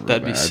camera. Real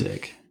That'd be bad.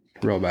 sick.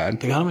 Real bad.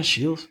 They got him at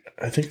Shields.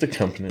 I think the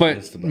company. But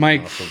needs to buy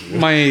them off of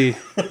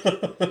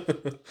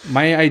you.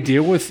 my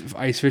idea with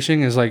ice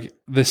fishing is like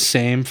the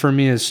same for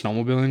me as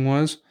snowmobiling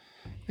was.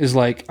 Is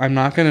like I'm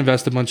not going to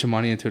invest a bunch of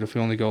money into it if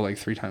we only go like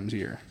 3 times a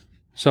year.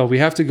 So we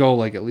have to go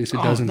like at least a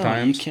dozen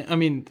times. You can't. I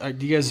mean,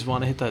 do you guys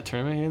want to hit that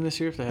tournament again this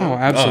year? If they have Oh, it?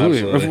 absolutely.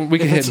 absolutely. If we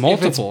can If hit it's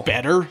multiple.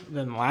 better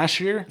than last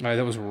year. Right,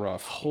 that was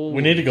rough. Holy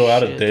We need to go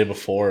out a shit. day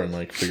before and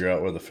like figure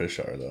out where the fish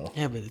are, though.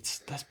 Yeah, but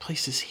that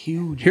place is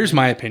huge. Here's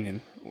my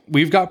opinion.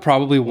 We've got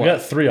probably We what?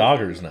 got 3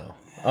 augers now.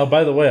 Oh,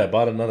 by the way, I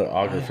bought another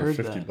auger I for heard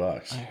 $50.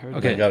 that. I heard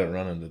Okay. I got it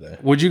running today.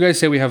 Would you guys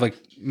say we have like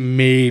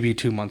maybe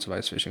 2 months of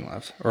ice fishing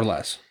left or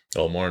less?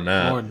 Oh, more than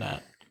that. more than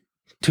that.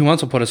 2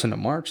 months will put us into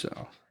March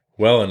though.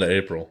 Well into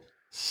April.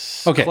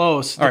 Okay.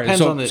 Close. All right,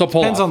 Depends so- on the so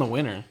pull depends off. on the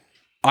winter.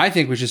 I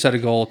think we should set a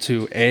goal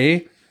to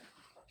A,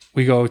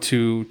 we go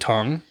to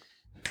Tongue.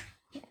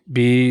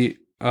 B,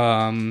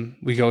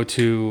 we go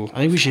to I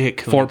think we should hit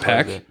Cooney Fort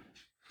Peck,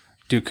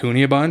 do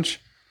Cooney a bunch.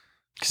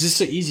 because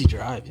it's an easy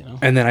drive, you know.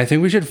 And then I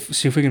think we should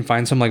see if we can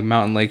find some like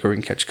mountain lake where we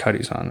can catch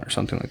cutties on or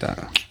something like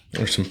that.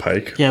 Or some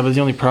pike. Yeah, but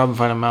the only problem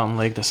finding a mountain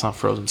lake that's not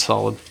frozen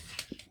solid.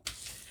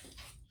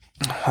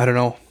 I don't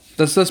know.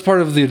 That's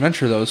part of the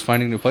adventure though, is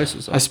finding new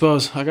places. I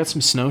suppose I got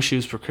some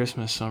snowshoes for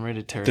Christmas, so I'm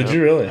ready to tear it Did up.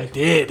 you really? I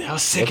did. How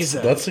sick is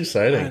that? That's I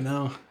exciting.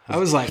 know. I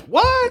was like,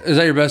 what? Is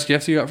that your best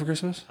gift you got for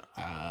Christmas?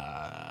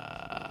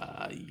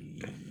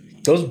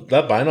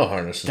 That bino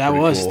harness is That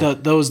pretty was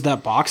cool.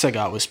 that box I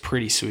got was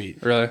pretty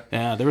sweet. Really?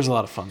 Yeah, there was a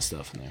lot of fun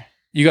stuff in there.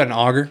 You got an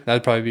auger?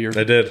 That'd probably be your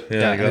I did.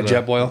 Yeah, I and got a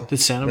jet boil. Did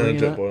Santa Yeah, bring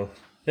you jet that? boil.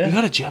 You Yeah.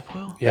 got a jet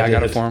boil? Yeah, I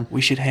got it for him.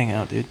 We should hang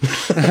out, dude.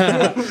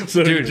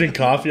 So you drink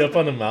coffee up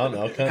on the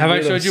mountain. Have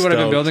I showed you what I've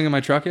been building in my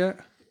truck yet?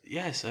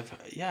 Yes,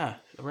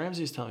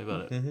 Ramsey was telling me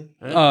about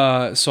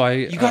it. So I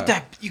You got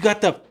that? You got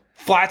the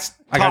flats?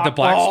 I got the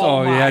black.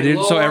 Oh, yeah, my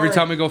dude. So every Lord.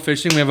 time we go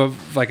fishing, we have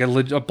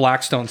a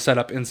Blackstone set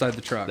up inside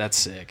the truck, That's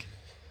sick.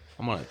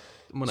 I'm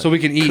gonna so we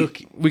can eat.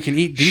 cook- We can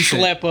eat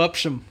decent. schlep up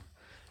some.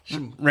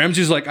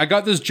 Ramsey's like, I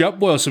got this jet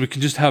boil, so we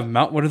can just have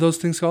what are those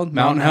things called?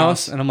 Mountain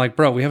House. And I'm like,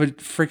 bro, we have a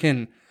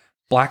freaking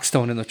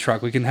Blackstone in the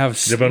truck. We can have.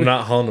 Yeah, but I'm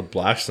not hauling a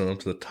Blackstone up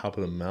to the top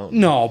of the mountain.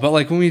 No, but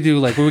like when we do,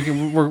 like we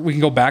can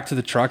go back to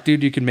the truck,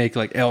 dude. You can make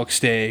like elk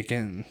steak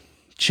and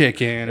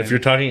chicken. If you're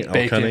talking elk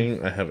bacon.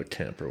 hunting, I have a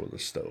camper with a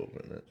stove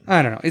in it.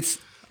 I don't know.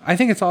 I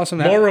think it's awesome.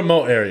 To More have,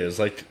 remote areas,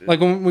 like like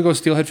when we go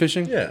steelhead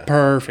fishing. Yeah.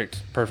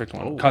 perfect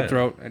one.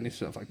 Cutthroat, any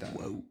stuff like that.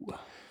 Whoa.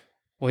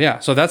 Well, yeah.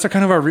 So that's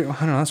kind of our. I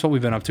don't know. That's what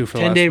we've been up to for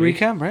the 10-day last week.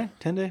 recap, right?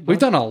 10-day. We've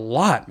done a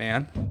lot,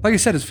 man. Like I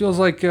said, it feels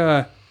like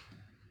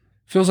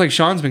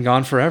Sean's been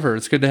gone forever.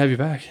 It's good to have you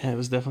back. Yeah, it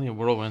was definitely a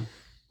whirlwind.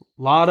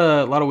 A lot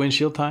of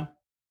windshield time.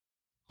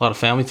 A lot of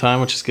family time,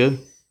 which is good.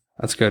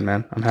 That's good,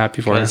 man. I'm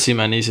happy for Got you. to see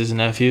my nieces and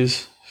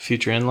nephews,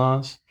 future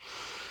in-laws.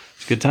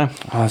 It's a good time.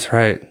 Oh, that's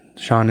right.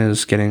 Sean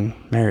is getting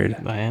married.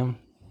 I am.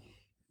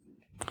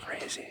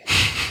 Crazy.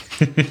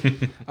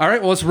 All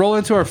right, well, let's roll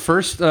into our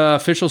first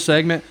official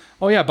segment.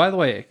 Oh, yeah, by the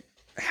way,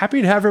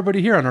 happy to have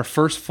everybody here on our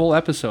first full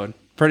episode.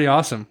 Pretty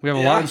awesome. We have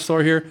a lot in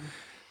store here.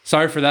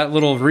 Sorry for that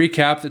little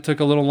recap that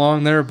took a little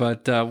long there,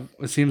 but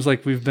it seems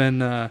like we've been...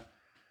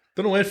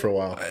 been away for a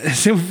while.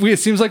 it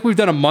seems like we've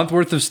done a month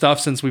worth of stuff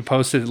since we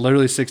posted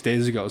literally 6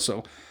 days ago.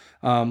 So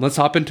let's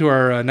hop into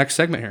our next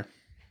segment here.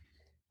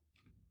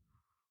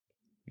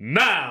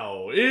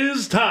 Now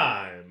is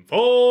time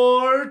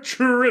for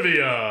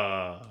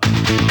trivia.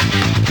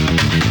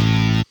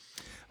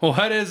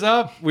 What is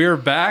up? We are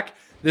back.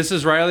 This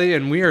is Riley,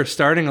 and we are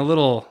starting a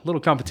little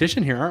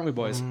competition here, aren't we,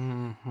 boys?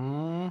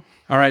 Mm-hmm.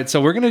 All right,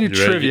 so we're going to do You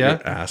ready to get trivia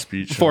your ass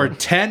beat, for Sean?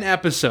 10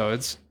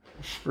 episodes,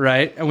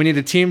 right? And we need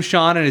a Team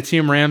Sean and a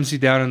Team Ramsey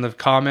down in the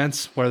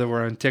comments, whether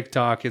we're on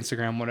TikTok,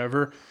 Instagram,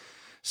 whatever.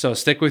 So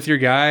stick with your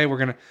guy.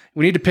 We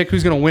need to pick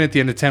who's going to win at the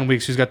end of 10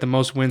 weeks, who's got the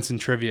most wins in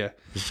trivia.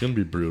 It's gonna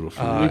be brutal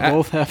for We me.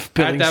 both have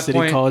Billings that City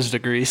point- College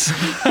degrees.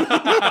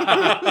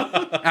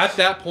 At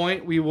that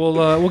point,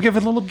 we'll give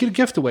a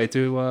gift away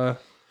to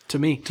to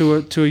me.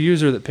 to a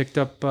user that picked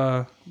up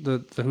the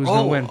who's going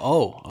to win.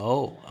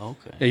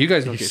 Okay. Yeah, you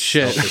guys don't get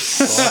shit.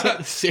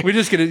 We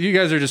just get it. You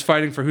guys are just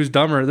fighting for who's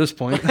dumber at this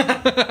point.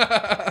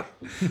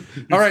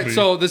 All right,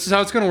 so this is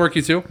how it's going to work,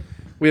 you two.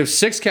 We have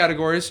 6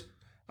 categories.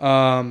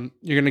 You're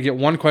going to get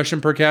 1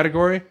 question per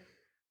category.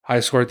 High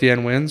score at the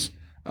end wins.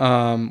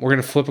 We're going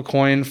to flip a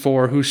coin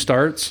for who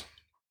starts.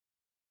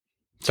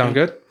 Sound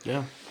good?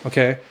 Yeah.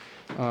 Okay.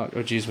 Oh,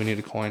 geez, we need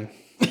a coin.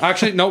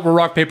 Actually, no, we're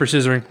rock, paper,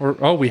 scissoring.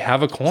 We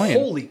have a coin.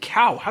 Holy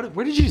cow!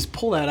 Where did you just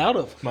pull that out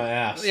of? My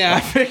ass. Yeah, I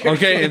figured.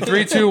 Okay, in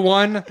 3, 2,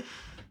 1.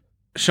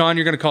 Sean,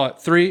 you're going to call it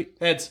 3.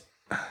 Heads.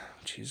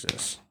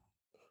 Jesus.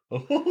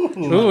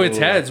 Ooh, it's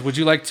heads. Would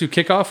you like to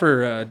kick off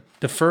or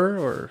defer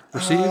or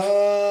receive?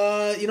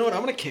 You know what? I'm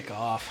gonna kick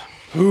off.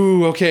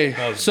 Ooh, okay.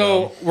 was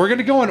So we're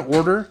gonna go in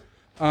order.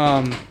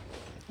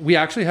 We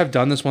actually have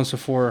done this once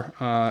before,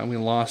 and we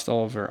lost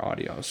all of our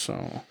audio.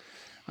 So,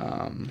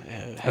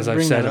 as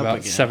I've said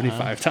about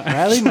 75 times.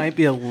 Riley might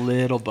be a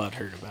little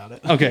butthurt about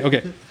it.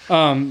 Okay.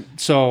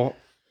 So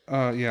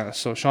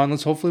Sean,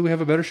 hopefully we have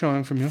a better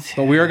showing from you.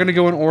 But we are gonna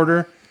go in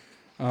order.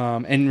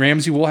 And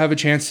Ramsey will have a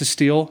chance to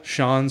steal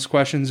Sean's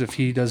questions if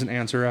he doesn't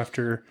answer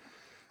after.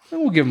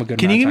 We'll give him a good.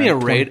 Can you give me a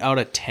amount of time. rate out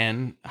of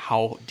 10?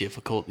 How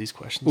difficult these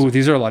questions? Ooh, are?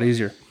 these are a lot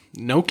easier.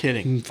 No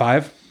kidding.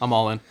 5. I'm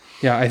all in.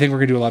 Yeah, I think we're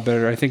gonna do a lot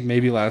better. I think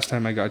maybe last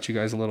time I got you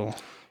guys a little.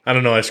 I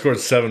don't know. I scored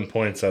 7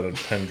 points out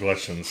of 10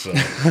 questions. So.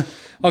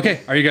 Okay,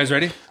 are you guys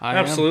ready? I am.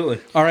 Absolutely.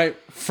 All right.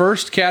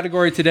 First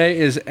category today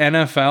is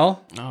NFL.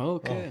 Oh,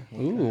 okay.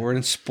 Ooh, we're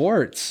in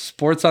sports.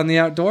 Sports on the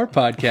Outdoor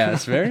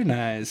podcast. Very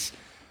nice.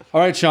 All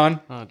right,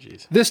 Sean. Oh,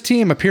 jeez. This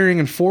team appearing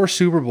in 4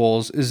 Super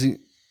Bowls is the.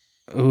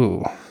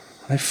 Ooh,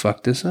 I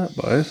fucked this up,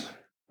 boys.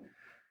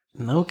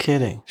 No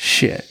kidding.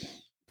 Shit.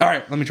 All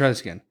right, let me try this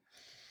again.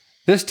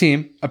 This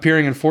team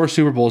appearing in 4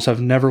 Super Bowls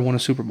have never won a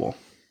Super Bowl.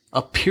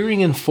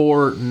 Appearing in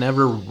 4,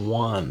 never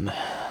won.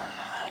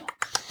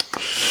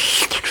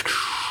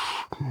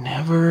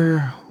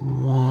 never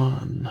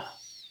won.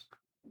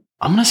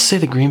 I'm gonna say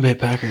the Green Bay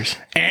Packers.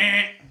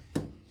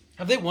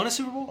 Have they won a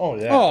Super Bowl? Oh,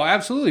 yeah. Oh,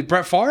 absolutely.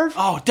 Brett Favre?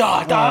 Oh,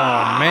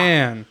 Oh,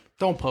 man.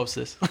 Don't post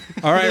this.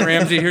 All right,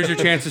 Ramsey, here's your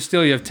chance to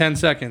steal. You have 10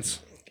 seconds.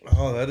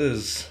 Oh, that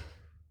is.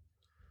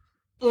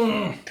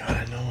 God,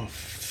 I know a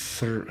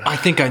third. I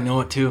think I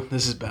know it too.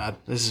 This is bad.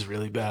 This is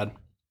really bad.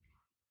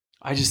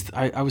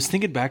 I was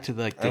thinking back to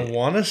like I the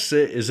want to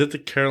say, is it the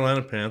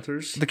Carolina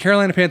Panthers? The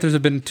Carolina Panthers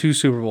have been to 2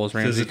 Super Bowls, Is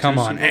Ramsey. it Come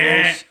 2 on.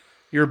 Super Bowls?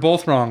 You're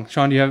both wrong.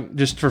 Sean, do you have,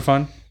 just for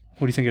fun, what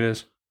do you think it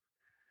is?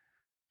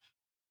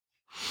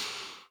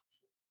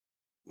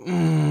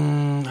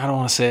 I don't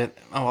want to say it.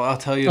 Oh, I'll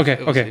tell you. Okay, if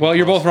it was okay. even Well,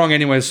 you're close. both wrong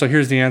anyways, so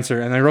here's the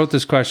answer. And I wrote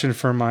this question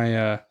for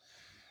my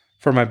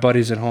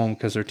buddies at home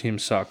because their team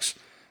sucks.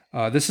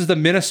 This is the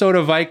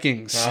Minnesota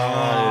Vikings. Oh,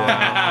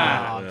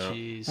 yeah. Oh, Yeah.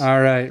 jeez.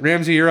 All right,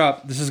 Ramsey, you're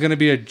up. This is going to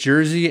be a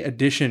Jersey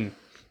edition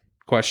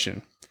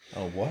question.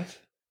 Oh, what?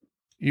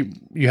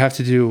 You have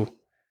to do.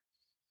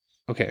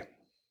 Okay,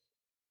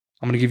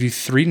 I'm going to give you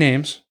 3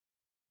 names.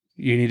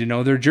 You need to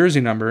know their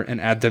jersey number and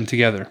add them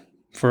together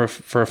for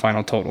a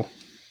final total.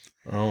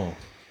 Oh.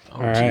 Oh,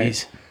 All right.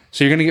 jeez.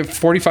 So you're going to get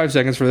 45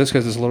 seconds for this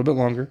because it's a little bit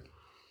longer.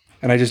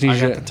 And I just need I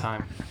you got the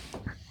time.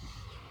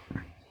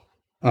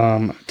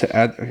 to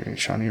add. Okay,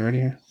 Sean, are you ready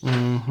here?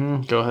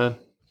 Mm-hmm. Go ahead.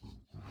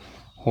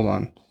 Hold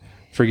on.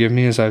 Forgive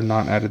me as I've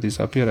not added these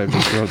up yet. I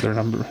just wrote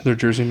their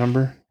jersey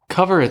number.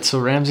 Cover it so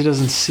Ramsey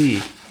doesn't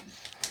see.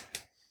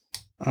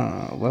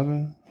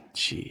 11.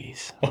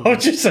 Jeez. Why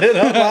would you say it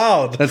out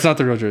loud? That's not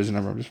the real jersey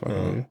number. I'm just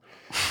fucking with you.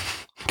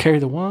 Carry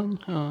the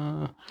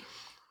one.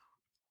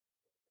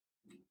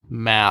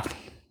 Math.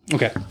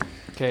 Okay.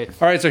 Okay.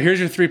 All right. So here's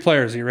your 3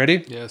 players. Are you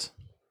ready? Yes.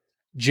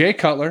 Jay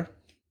Cutler,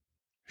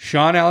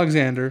 Sean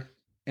Alexander,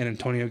 and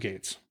Antonio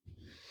Gates.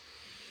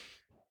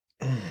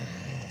 And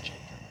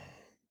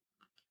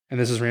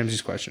this is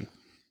Ramsey's question.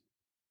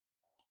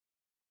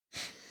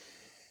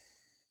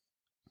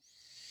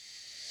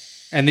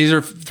 And these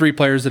are 3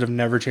 players that have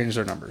never changed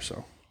their number.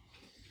 So,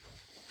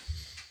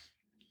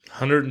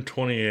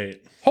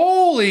 128.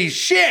 holy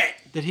shit!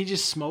 Did he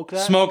just smoke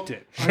that? Smoked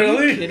it. Are you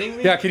Really? kidding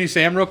me? Yeah, can you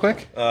say them real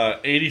quick?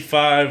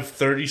 85,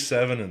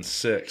 37, and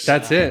 6.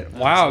 That's it.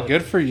 Wow, it.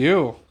 good for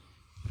you.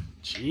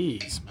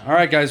 Jeez, man. All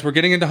right, guys, we're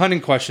getting into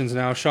hunting questions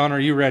now. Sean, are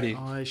you ready?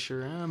 I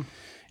sure am.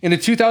 In the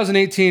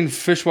 2018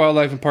 Fish,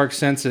 Wildlife, and Park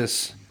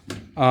Census,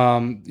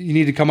 you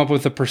need to come up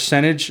with a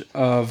percentage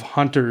of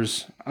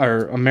hunters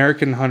or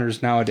American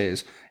hunters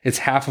nowadays. It's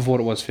half of what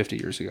it was 50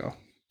 years ago.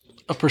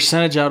 A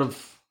percentage out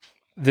of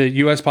The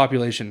U.S.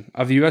 population.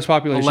 Of the U.S.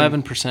 population.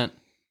 11%.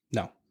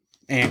 No.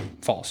 And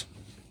false.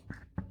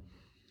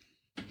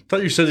 I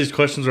thought you said these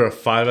questions are a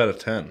 5 out of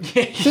 10.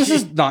 This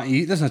is not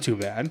that's not too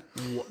bad.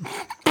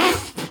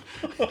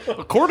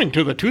 According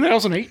to the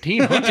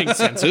 2018 hunting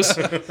census,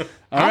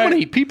 how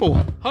many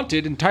people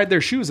hunted and tied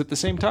their shoes at the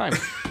same time?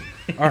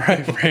 All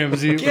right,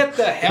 Ramsey. Get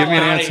the hell Give me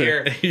an out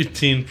answer. of here.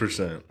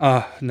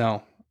 18%.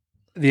 No.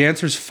 The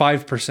answer is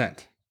 5%.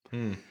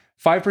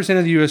 5%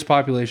 of the U.S.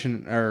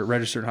 population are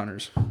registered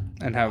hunters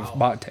and have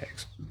bot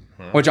tags,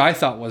 which I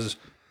thought was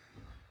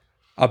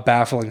a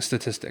baffling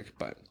statistic.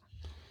 But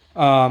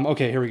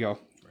okay, here we go.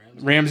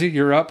 Ramsey,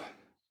 you're up.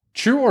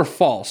 True or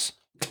false?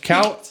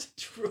 Cow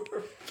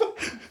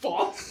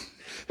False?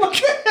 What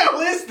the hell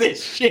is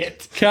this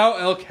shit? cow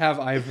elk have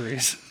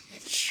ivories.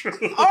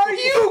 Are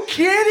you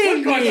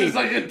kidding me?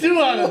 like a 2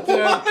 out of 10.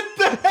 What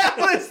the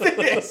hell is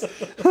this?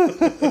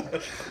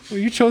 Well,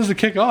 you chose to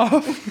kick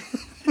off.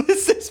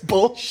 This is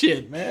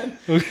bullshit, man.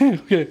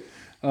 Okay.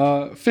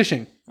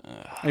 Fishing.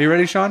 Are you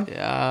ready, Sean?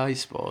 Yeah, I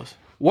suppose.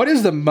 What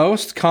is the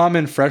most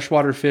common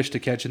freshwater fish to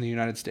catch in the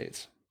United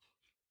States?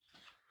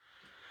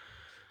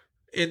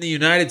 In the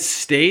United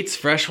States,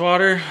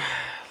 freshwater,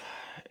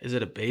 is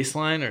it a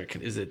baseline or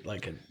is it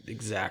like an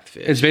exact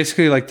fish? It's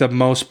basically like the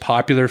most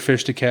popular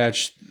fish to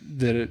catch.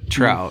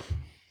 trout.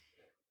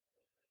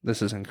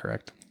 This is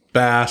incorrect.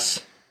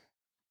 Bass.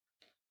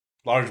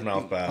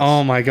 Largemouth bass.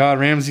 Oh my God,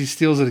 Ramsey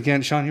steals it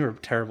again. Sean, you were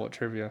terrible at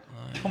trivia.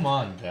 come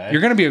on, guy. You're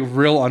going to be a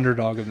real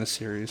underdog in this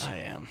series. I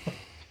am.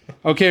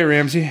 Okay,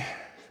 Ramsey.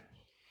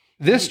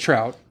 This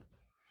trout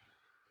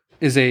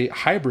is a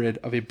hybrid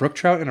of a brook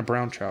trout and a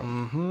brown trout. Is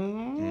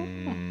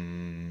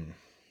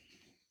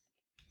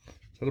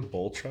that a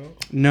bull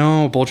trout?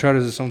 No, bull trout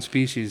is its own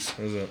species.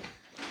 Or is it?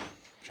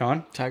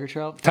 Sean? Tiger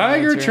trout?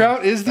 Tiger Answer.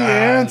 trout is the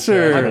that's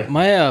answer. right.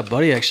 My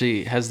buddy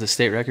actually has the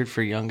state record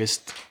for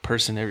youngest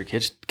person to ever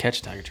catch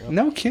tiger trout.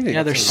 No kidding.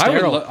 Yeah, they're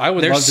sterile. I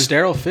would they're love to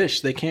sterile fish.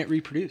 They can't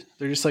reproduce.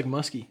 They're just like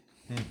musky.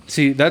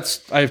 see.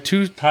 I have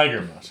two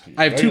Tiger muskie.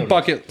 I have two Regular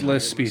bucket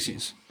list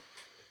species.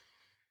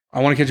 I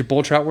want to catch a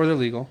bull trout where they're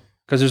legal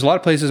because there's a lot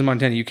of places in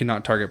Montana you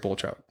cannot target bull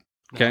trout.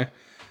 Okay,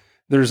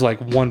 there's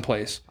like one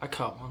place, I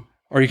caught one.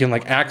 or you can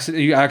like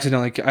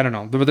accidentally. I don't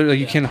know, but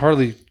you can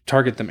hardly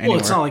target them anywhere. Well,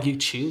 it's not like you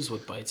choose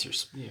what bites your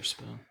spoon.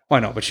 Well, I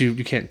know, but you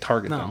can't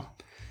target No. them.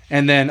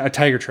 And then a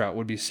tiger trout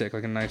would be sick,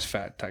 like a nice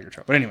fat tiger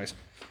trout. But anyways,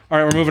 all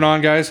right, we're moving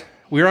on, guys.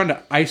 We're on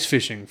to ice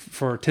fishing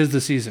for 'tis the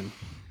season.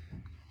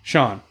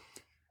 Sean,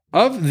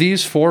 Of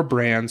these 4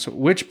 brands,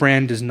 which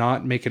brand does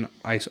not make an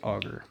ice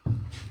auger?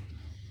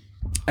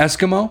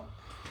 Eskimo,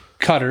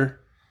 Cutter,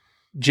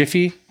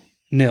 Jiffy,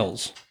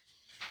 Nils.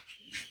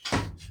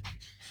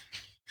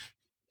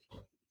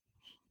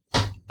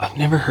 I've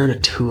never heard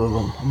of 2 of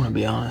them. I'm gonna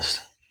be honest.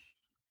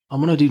 I'm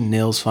gonna do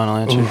Nils' final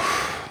answer.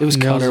 It was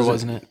Nils Cutter, is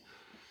wasn't it?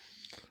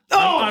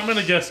 I'm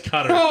gonna guess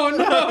Cutter. Oh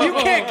no! You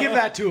can't give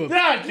that to him.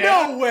 Yeah, I can.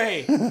 No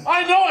way.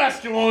 I know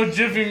Eskimo and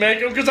Jiffy make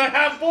them because I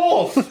have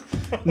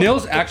both.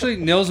 Nils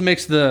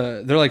makes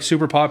they're like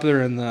super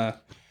popular in the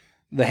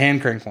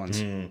hand crank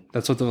ones.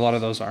 That's what a lot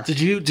of those are. Did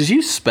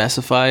you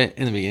specify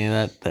in the beginning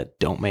of that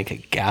don't make a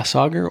gas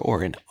auger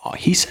or an?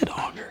 He said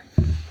auger.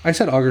 I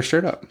said auger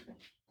straight up.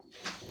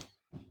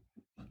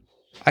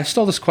 I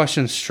stole this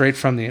question straight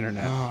from the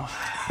internet.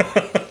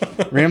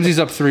 Ramsey's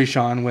up 3,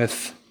 Sean,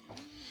 with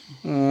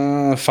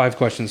 5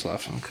 questions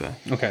left.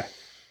 Okay.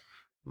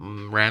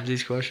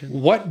 Ramsey's question.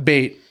 What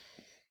bait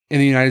in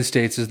the United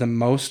States is the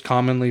most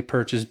commonly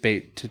purchased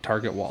bait to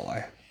target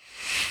walleye?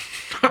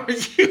 Are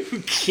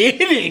you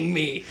kidding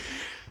me?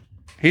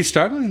 He's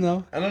struggling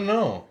though. I don't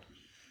know.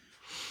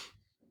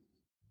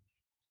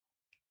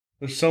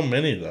 There's so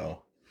many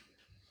though.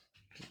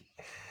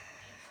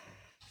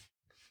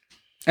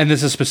 And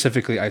this is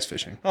specifically ice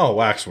fishing. Oh,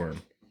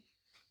 waxworm.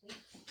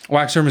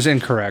 Waxworm is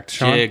incorrect,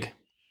 Sean. Jig.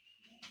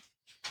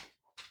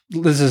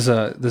 This is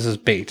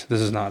bait.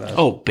 This is not a.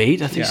 Oh,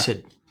 bait. I think Yeah. he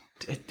said.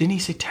 Didn't he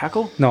say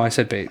tackle? No, I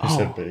said bait. I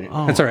said bait.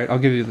 Oh, That's all right. I'll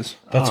give you this.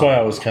 That's why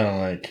I was kind of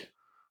like,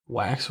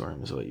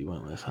 waxworm is what you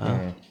went with,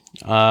 huh?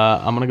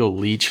 Yeah. I'm gonna go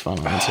leech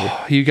final answer.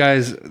 You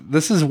guys,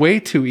 this is way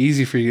too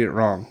easy for you to get it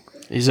wrong.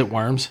 Is it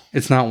worms?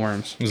 It's not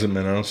worms. is it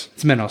minnows?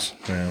 It's minnows.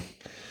 Yeah.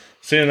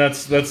 See, and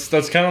that's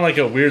kind of like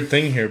a weird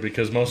thing here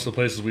because most of the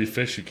places we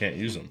fish, you can't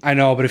use them. I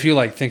know, but if you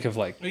like think of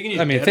like, You can use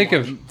I mean,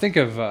 dead think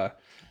of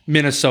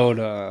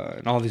Minnesota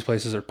and all these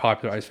places are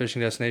popular ice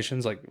fishing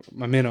destinations, like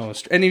my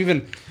minnows, and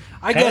even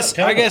I Kind guess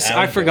of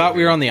I an forgot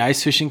we allegory. were on the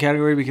ice fishing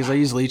category because I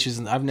use leeches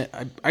and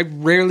I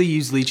rarely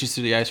use leeches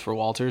through the ice for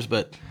Walters,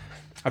 but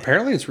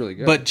apparently it's really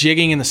good. but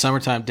jigging in the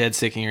summertime, dead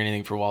sticking or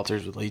anything for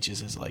Walters with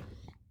leeches is like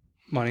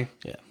money.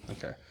 yeah.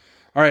 Okay.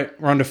 All right,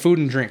 we're on to food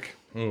and drink.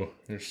 Oh,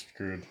 you're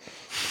screwed.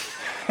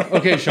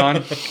 Okay, Sean,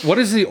 what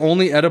is the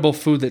only edible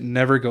food that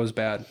never goes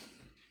bad?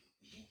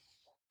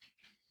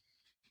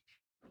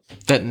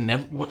 That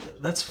never.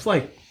 That's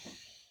like.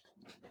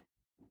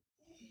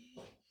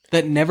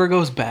 That never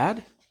goes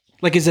bad.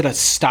 Like, is it a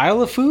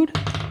style of food?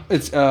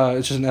 It's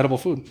just an edible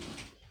food.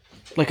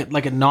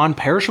 Like a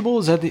non-perishable?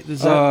 Is that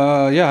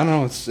Yeah, I don't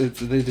know. It's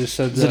they just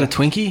said. is it a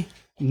Twinkie?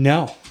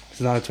 No,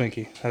 it's not a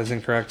Twinkie. That is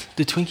incorrect.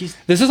 The Twinkies.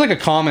 This is like a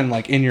common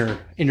like in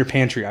your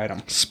pantry item.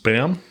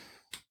 Spam?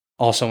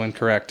 Also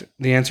incorrect.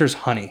 The answer is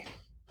honey.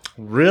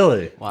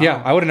 Really? Wow.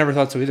 Yeah, I would have never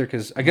thought so either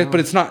because I guess, but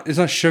it's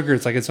not sugar.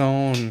 It's like its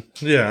own.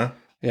 Yeah.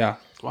 Yeah,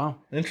 Wow.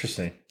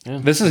 Interesting.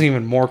 this is an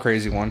even more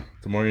crazy one.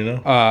 The more you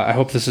know. I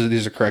hope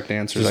these are correct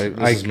answers.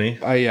 This is me?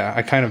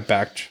 I kind of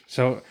backed.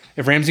 So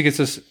if Ramsey gets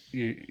this,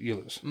 you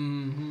lose.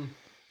 Mm-hmm.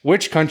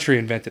 Which country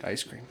invented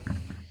ice cream?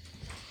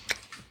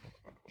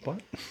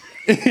 What?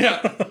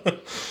 Yeah.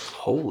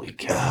 Holy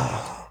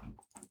cow.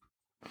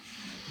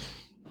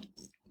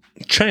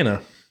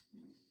 China.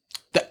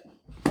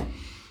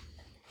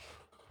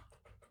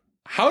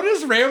 How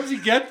does Ramsey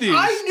get these?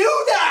 I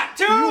knew that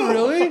too.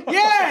 Really?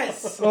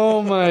 Yes.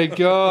 Oh my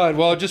god.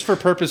 Well, just for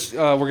purpose,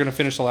 we're gonna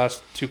finish the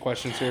last 2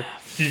 questions here.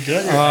 You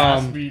got your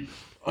ass beat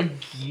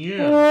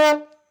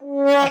again.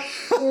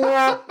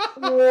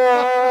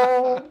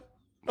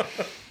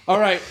 All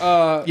right.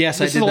 Yes,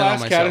 I this did is the that on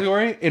last myself.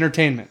 category: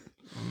 entertainment.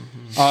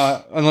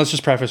 And let's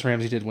just preface: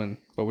 Ramsey did win,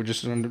 but we're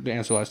just going to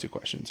answer the last 2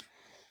 questions.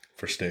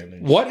 For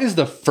standing. What is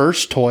the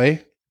first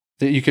toy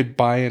that you could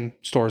buy in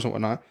stores and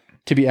whatnot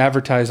to be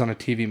advertised on a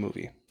TV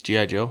movie?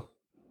 G.I. Joe.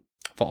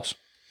 False.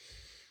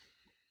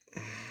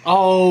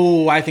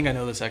 Oh, I think I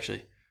know this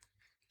actually.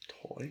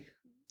 Toy?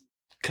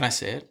 Can I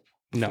say it?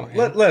 No.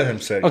 Let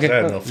him say it, 'cause Okay. I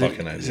have no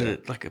fucking Is idea.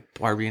 it like a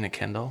Barbie and a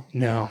Ken doll?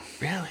 No.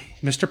 Really?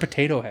 Mr.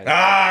 Potato Head.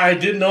 Ah, I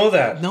did know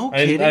that. No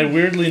I kidding.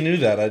 weirdly knew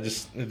that.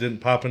 It didn't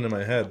pop into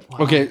my head.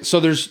 Okay, so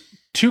there's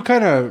 2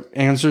 kind of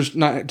answers,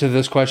 not to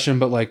this question,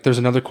 but like there's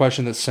another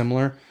question that's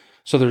similar.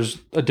 So there's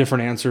a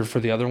different answer for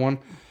the other one.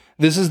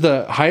 This is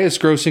the highest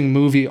grossing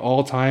movie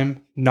all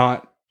time,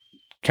 not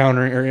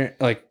countering or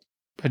like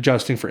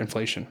adjusting for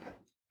inflation.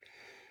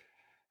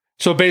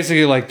 So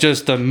basically, like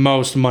just the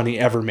most money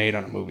ever made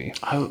on a movie.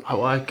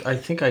 I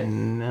think I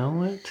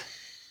know it.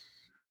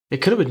 It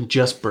could have been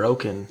Just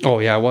Broken. Oh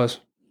yeah, it was.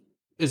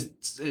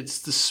 It's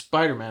the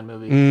Spider-Man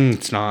movie.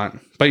 It's not,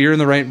 but you're in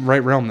the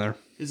right realm there.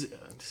 Is it?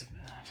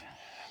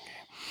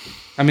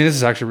 I mean, this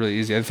is actually really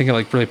easy. I think of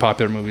like really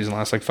popular movies in the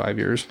last like 5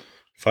 years.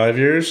 5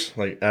 years?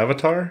 Like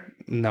Avatar?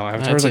 No,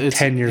 Avatar was like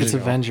 10 years It's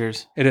ago.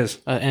 Avengers. It is.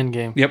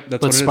 Endgame. Yep, that's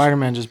But what it is.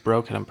 Spider-Man just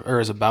broke it, or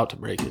is about to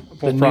break it.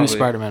 Well, The new probably.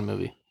 Spider-Man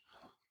movie.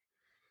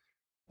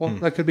 Well,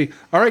 that could be.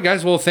 All right,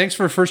 guys. Well, thanks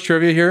for first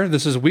trivia here.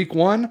 This is week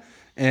 1,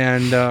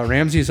 and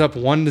Ramsey's up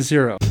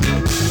 1-0.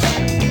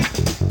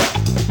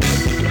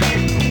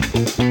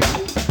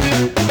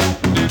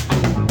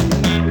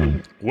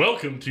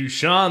 Welcome to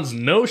Sean's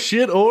No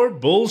Shit or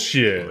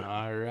Bullshit.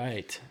 All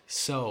right.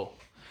 So,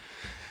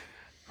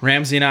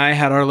 Ramsey and I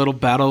had our little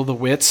battle of the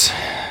wits,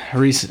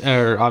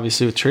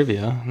 obviously with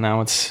trivia.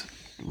 Now it's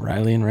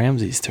Riley and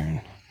Ramsey's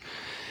turn.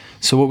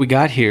 So what we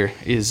got here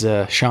is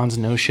Sean's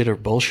No Shit or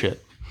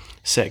Bullshit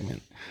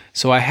segment.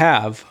 So I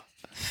have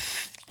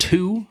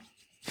 2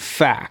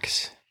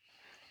 facts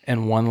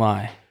and 1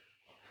 lie.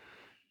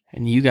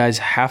 And you guys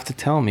have to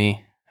tell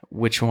me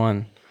which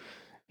one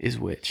is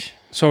which.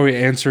 So are we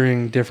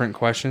answering different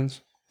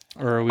questions?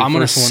 Or are we I'm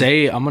gonna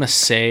say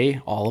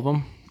all of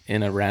them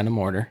in a random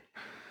order.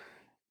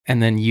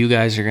 And then you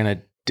guys are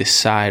gonna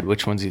decide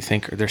which ones you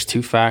think are. There's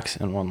 2 facts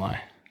and 1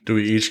 lie. Do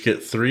we each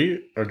get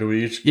 3, or do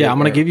we each? Yeah, I'm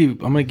gonna give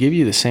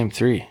you the same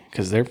 3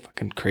 because they're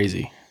fucking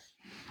crazy.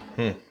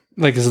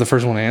 Like, is the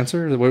first one to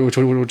answer?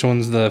 Which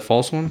one's the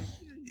false one?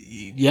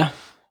 Yeah,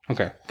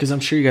 Okay. because I'm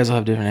sure you guys will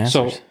have different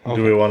So, answers.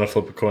 Do we want to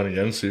flip a coin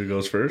again? See who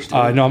goes first? no,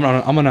 I'm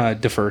gonna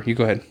defer. You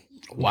go ahead.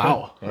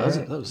 Wow,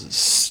 that was a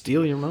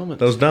steal your moment.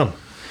 That was dumb.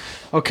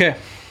 Okay,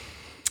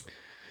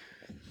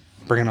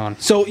 Bring it on.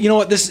 so you know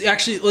what? This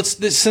actually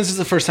since it's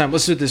the first time,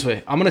 let's do it this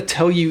way. I'm gonna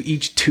tell you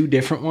each 2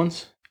 different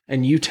ones,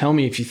 and you tell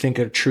me if you think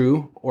are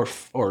true or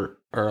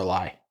a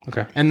lie.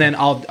 Okay. And then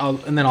I'll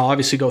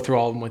obviously go through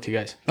all of them with you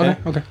guys.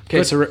 Okay. Okay.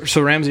 Okay.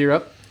 So Ramsey, you're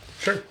up.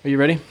 Sure. Are you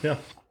ready? Yeah.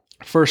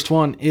 First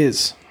one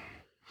is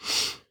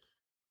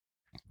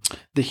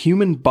the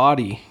human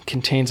body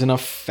contains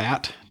enough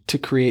fat to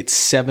create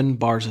 7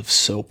 bars of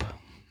soap.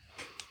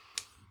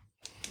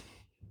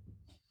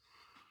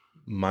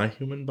 My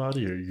human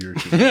body or your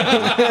human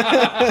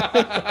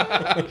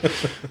body?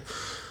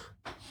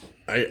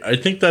 I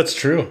think that's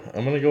true.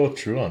 I'm gonna go with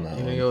true on that You're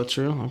one. gonna go with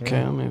true? Okay,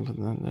 I'm gonna put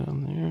that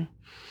down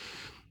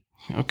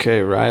there.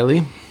 Okay, Riley,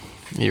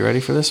 are you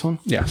ready for this one?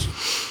 Yes.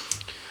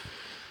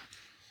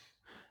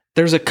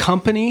 There's a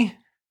company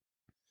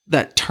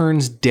that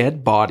turns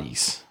dead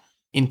bodies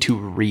into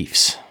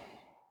reefs.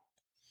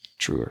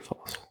 True or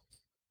false?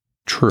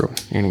 True.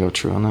 You're gonna go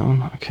true on that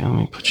one? Okay, let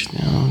me put you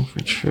down for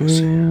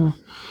true.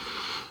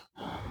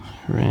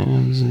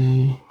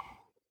 Ramsey.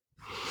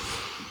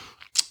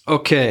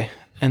 Okay,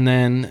 and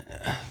then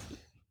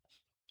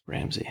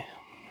Ramsey.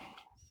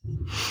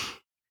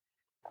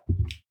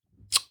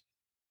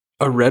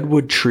 A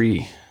redwood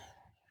tree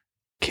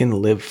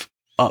can live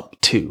up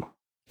to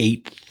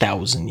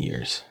 8,000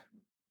 years.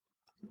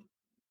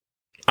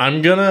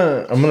 I'm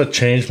gonna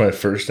change my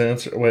first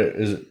answer. Wait,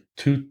 is it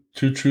two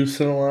truths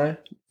and a lie?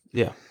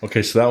 Yeah.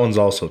 Okay, so that one's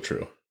also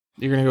true.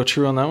 You're going to go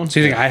true on that one? So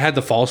you think I had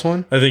the false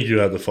one? I think you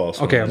had the false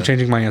one. Okay, I'm yeah.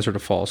 changing my answer to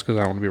false because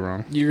I don't want to be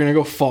wrong. You're going to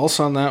go false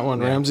on that one.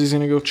 Ramsey's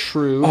going to go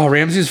true. Oh,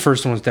 Ramsey's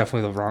first one was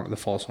definitely the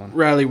false one.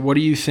 Riley, what do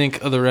you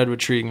think of the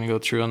redwood tree? You're going to go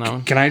true on that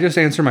one? Can I just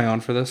answer my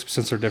own for this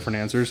since they're different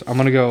answers? I'm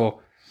gonna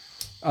go.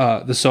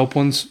 The soap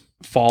one's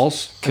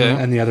false, Okay.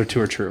 and the other 2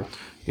 are true.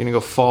 You're going to go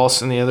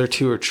false and the other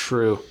 2 are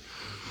true.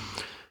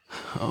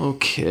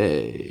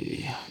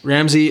 Okay.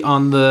 Ramsey,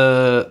 on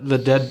the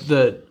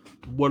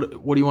what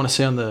do you want to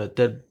say on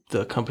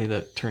the company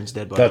that turns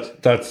dead bodies?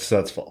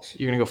 That's false.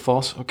 You're going to go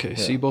false? Okay,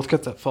 so you both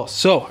got that false.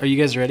 So, are you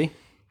guys ready?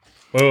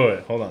 Wait,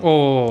 hold on.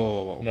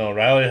 Oh, No,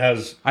 Riley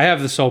has I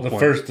have the soap the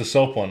one. the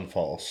soap one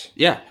false.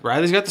 Yeah,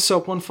 Riley's got the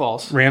soap one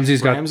false.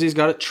 Ramsey's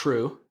got it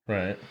true.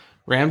 Right.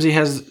 Ramsey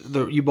has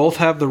you both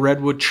have the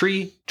redwood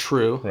tree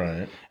true.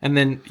 Right. And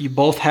then you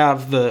both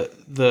have the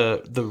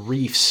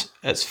reefs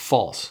as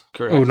false,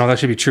 correct? Oh no, that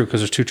should be true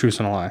because there's 2 truths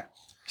and a lie.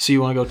 So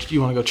you want to go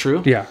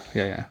true? Yeah.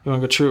 You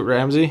want to go true,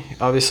 Ramsey?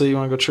 Obviously, you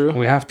want to go true.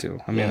 We have to.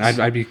 I mean, Yes.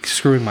 I'd be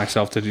screwing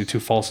myself to do 2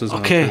 falses.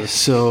 And a Okay, true.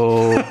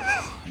 so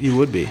you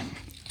would be.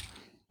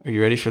 Are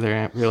you ready for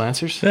their real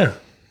answers? Yeah.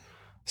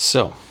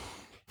 So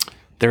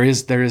there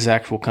is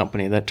actual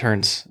company that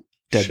turns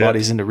dead Shit.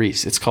 bodies into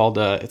reefs. It's called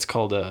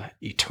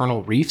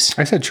Eternal Reefs.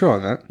 I said true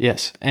on that.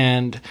 Yes,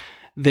 and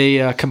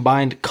they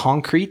combined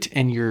concrete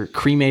and your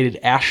cremated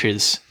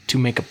ashes to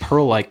make a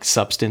pearl-like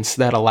substance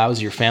that allows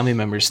your family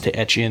members to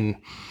etch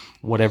in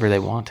whatever they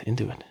want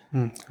into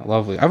it.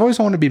 Lovely. I've always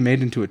wanted to be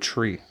made into a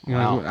tree. You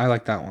know, Wow. I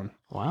like that one.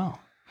 Wow.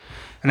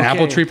 An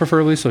apple tree,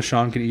 preferably, so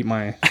Sean can eat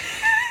my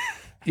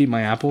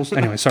apples.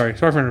 Anyway, sorry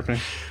for interrupting.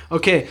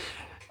 Okay.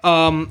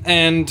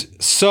 And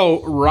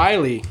so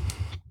Riley,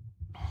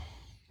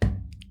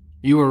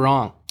 you were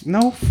wrong.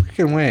 No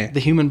freaking way. The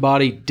human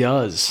body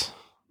does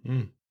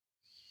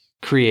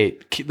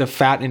create the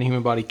fat in the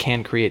human body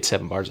can create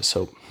 7 bars of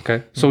soap.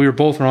 Okay, so we were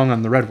both wrong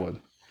on the redwood.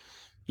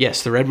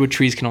 Yes, the redwood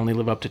trees can only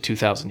live up to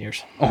 2,000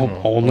 years.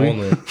 Oh, only.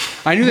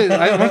 I knew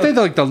that. Weren't they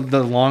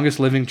the longest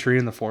living tree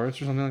in the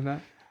forest or something like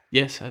that?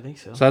 Yes, I think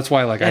so. So that's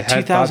why, like, Yeah, I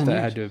had thought 2,000 that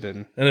years. had to have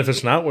been. And if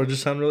it's not, we're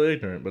just sound really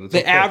ignorant. But it's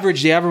The okay.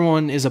 average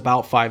one is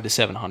about 500 to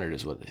 700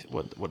 is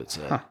what it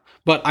said.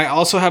 But I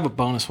also have a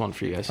bonus one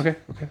for you guys. Okay.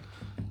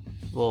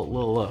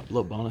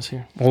 Little bonus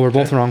here. Well, we're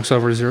both wrong, so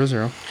we're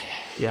 0-0.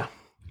 Yeah.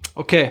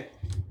 Okay.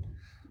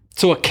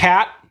 So a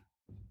cat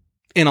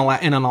in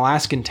an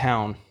Alaskan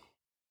town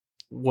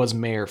was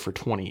mayor for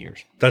 20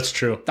 years. That's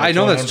true. I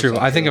know that's true. 100%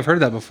 I think I've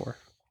heard that before.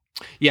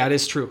 Yeah, it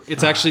is true.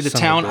 It's actually the son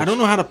of a town. bitch. I don't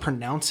know how to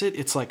pronounce it.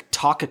 It's like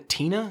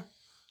Takatina.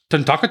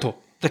 Tentakato.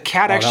 The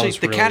cat that actually was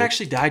the really- cat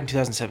actually died in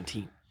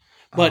 2017.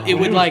 But it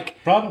would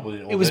like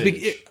Probably. it was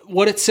big.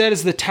 What it said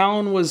is the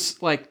town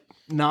was like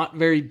not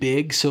very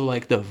big, so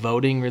like the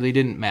voting really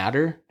didn't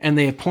matter. And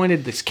they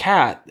appointed this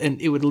cat, and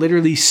it would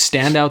literally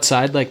stand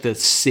outside like the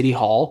city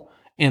hall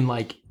and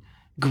like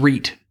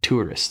greet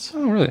tourists.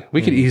 Oh, really?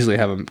 We could easily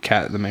have a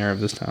cat, the mayor of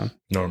this town.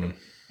 Norman.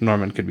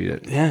 Norman could beat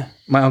it. Yeah.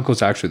 My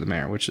uncle's actually the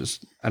mayor, which is,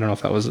 I don't know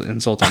if that was an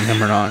insult on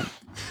him or not.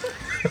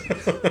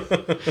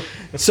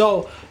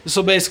 So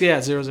basically, yeah,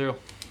 0-0.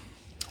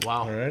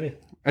 Wow. Alrighty.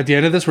 At the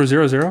end of this, we're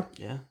 0-0.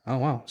 Yeah. Oh,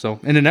 wow. So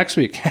into next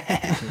week.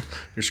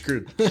 You're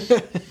screwed.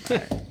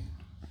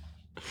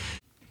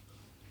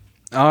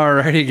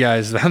 Alrighty,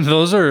 guys.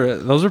 Those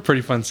are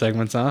pretty fun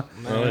segments, huh?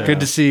 Oh, yeah.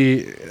 Good to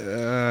see.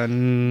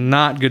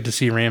 Not good to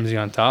see Ramsey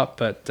on top,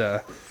 but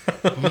glad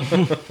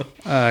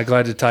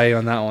to tie you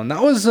on that one.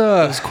 That was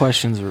Those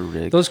questions were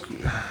rigged. those.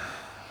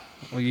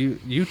 Well,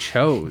 you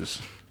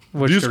chose.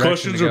 Which These direction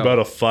questions to are go. about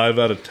a 5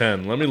 out of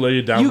 10. Let me lay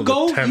you down you with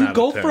go a 10 you out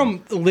go of 10.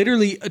 from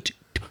literally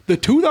the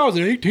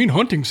 2018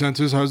 hunting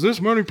census has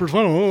this many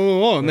percent,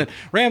 and then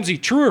Ramsey,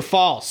 true or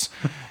false?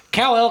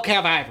 Cal elk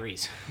have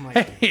ivories. I'm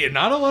like, Hey,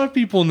 not a lot of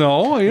people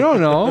know. You don't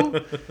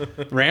know.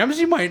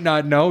 Ramsey might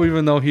not know,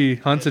 even though he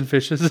hunts and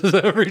fishes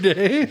every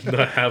day.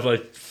 I have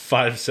like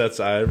 5 sets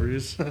of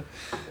ivories.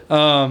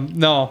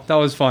 No, that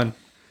was fun.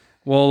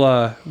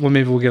 Well,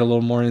 maybe we'll get a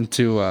little more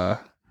into a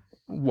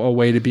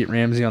way to beat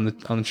Ramsey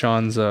on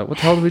Sean's. What the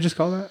hell did we just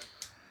call that?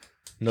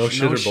 No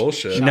shit or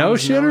bullshit. No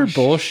shit or sh-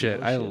 bullshit.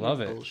 no I shit or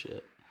love it.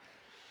 bullshit.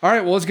 All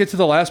right, well, let's get to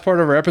the last part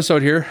of our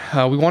episode here.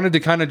 We wanted to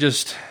kind of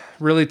just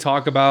really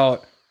talk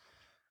about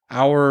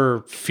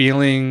our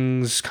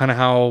feelings, kind of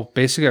how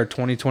basically our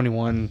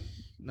 2021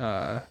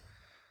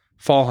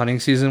 fall hunting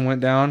season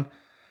went down.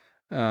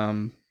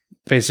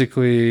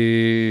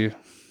 Basically,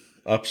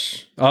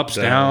 Ups.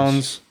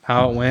 downs,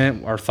 how it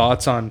went, our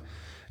thoughts on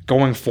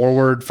going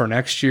forward for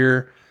next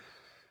year,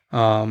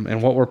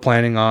 and what we're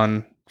planning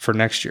on for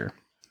next year.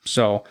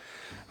 So,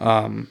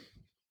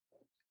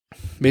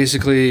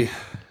 basically,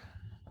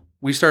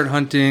 we started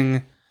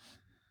hunting.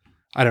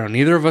 I don't know.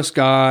 Neither of us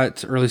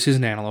got early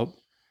season antelope.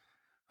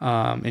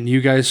 And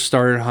you guys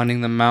started hunting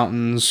the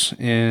mountains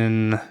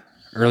in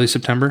early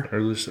September.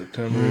 Early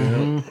September.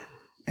 Yeah.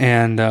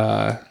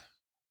 And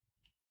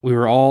we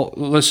were all,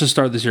 let's just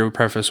start this year with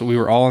preface. We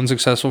were all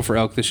unsuccessful for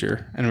elk this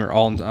year, and we were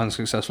all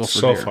unsuccessful for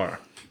So deer. far.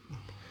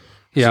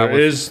 Yeah.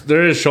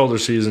 There is shoulder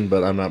season,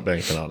 but I'm not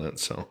banking on it.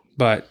 So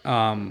But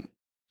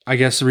I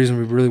guess the reason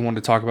we really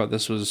wanted to talk about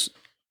this was,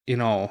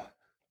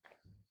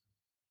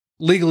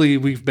 legally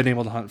we've been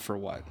able to hunt for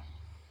what?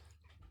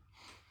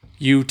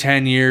 You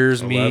 10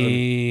 years, 11.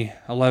 me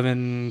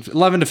 11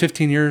 to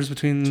 15 years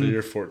between. so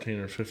you're 14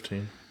 or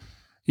 15.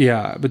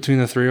 Yeah, between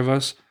the three of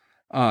us.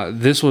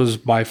 This was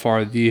by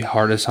far the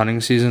hardest hunting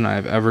season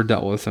I've ever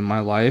dealt with in my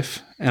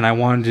life. And I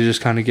wanted to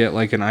just kind of get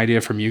like an idea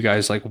from you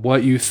guys, like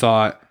what you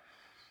thought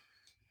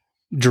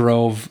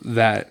drove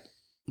that,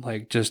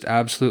 like just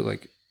absolute,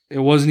 like it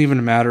wasn't even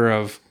a matter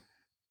of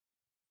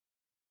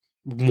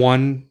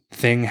one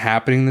thing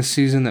happening this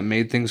season that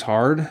made things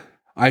hard.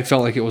 I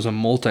felt like it was a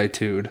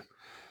multitude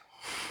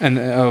and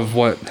of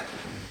what,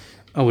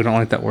 oh, we don't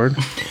like that word.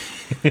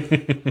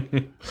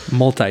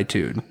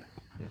 Multitude.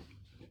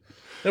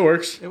 It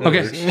works.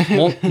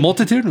 Okay.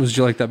 Multitude? Would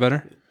you like that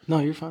better? No,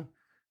 you're fine.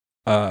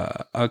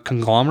 A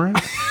conglomerate?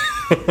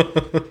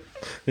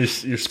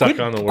 You're stuck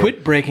on the word.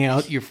 Quit breaking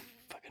out your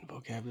fucking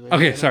vocabulary.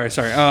 Okay, sorry.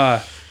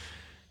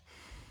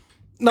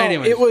 No,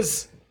 anyways. it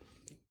was.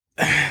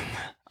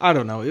 I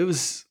don't know. It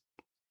was.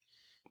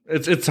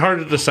 It's hard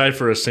to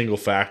decipher a single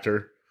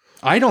factor,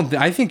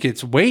 I think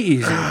it's way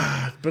easier.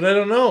 but I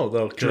don't know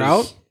though. 'cause,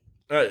 Drought?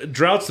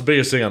 Drought's the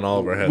biggest thing on all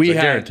of our heads. I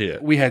guarantee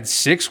it. We had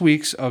 6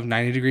 weeks of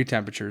 90-degree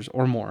temperatures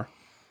or more.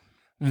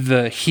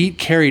 The heat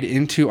carried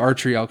into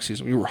archery elk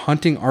season. We were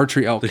hunting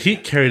archery elk. The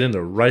heat carried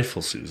into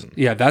rifle season.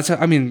 Yeah,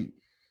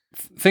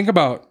 think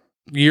about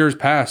years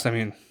past.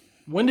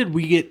 When did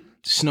we get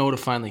snow to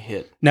finally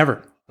hit?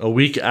 Never. A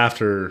week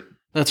after,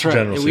 That's right.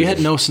 General We had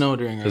season. no snow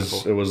during our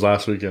because it was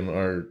last weekend,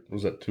 or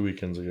was that 2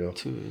 weekends ago?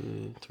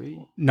 2,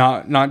 3.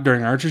 Not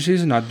during archery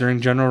season, not during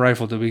general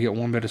rifle did we get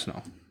one bit of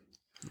snow.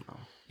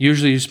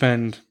 Usually you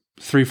spend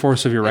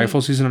 3/4 of your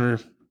rifle season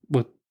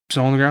with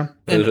snow on the ground.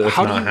 And If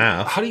how not do you,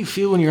 half. how do you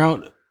feel when you're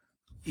out,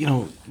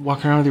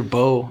 walking around with your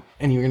bow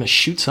and you're gonna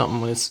shoot something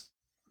when it's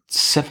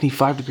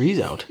 75 degrees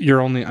out? You're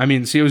only,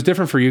 it was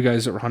different for you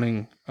guys that were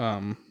hunting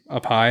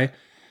up high,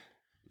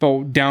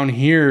 but down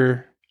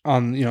here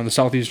on the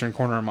southeastern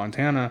corner of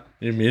Montana,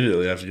 You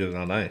immediately have to get it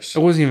on ice. it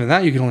wasn't even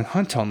that. You could only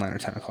hunt till 9 or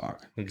 10 o'clock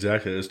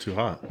Exactly. It's too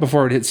hot.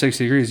 before it hit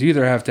 60 degrees. You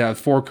either have to have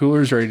 4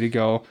 coolers ready to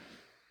go,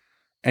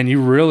 and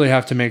you really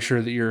have to make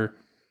sure that your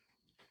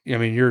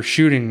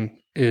shooting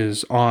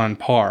is on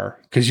par,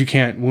 because you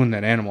can't wound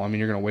that animal.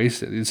 You're going to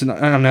waste it. It's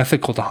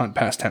unethical to hunt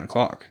past 10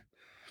 o'clock.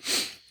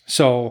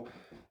 So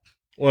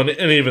Well,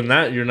 and even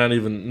that,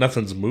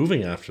 nothing's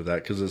moving after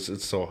that because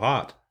it's so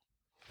hot.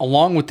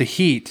 along with the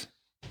heat,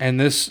 and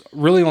this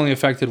really only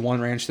affected one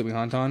ranch that we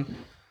hunt on,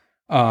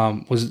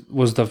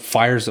 was the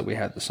fires that we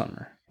had this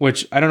summer.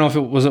 Which I don't know if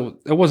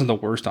it wasn't the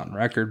worst on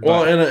record. But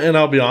Well, and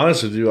I'll be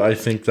honest with you, I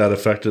think that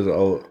affected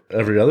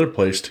every other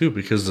place too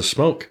because the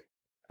smoke.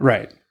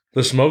 right.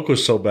 The smoke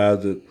was so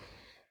bad that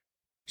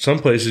some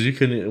places you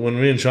couldn't.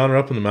 When me and Sean were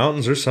up in the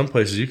mountains, there's some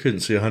places you couldn't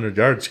see 100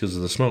 yards because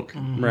of the smoke.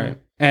 Right.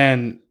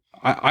 And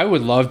I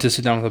would love to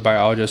sit down with a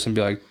biologist and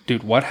be like,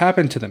 dude, what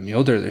happened to the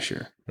mule deer this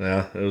year?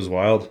 Yeah, it was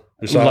wild.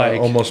 We saw Like-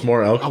 almost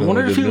more elk I than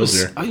wonder we if did it mule was.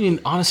 deer. I mean,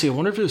 honestly, I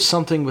wonder if it was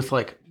something with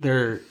like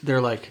their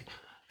like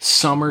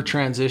summer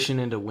transition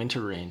into winter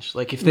range.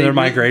 Like if they Their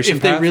migration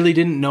if they path? really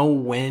didn't know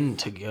when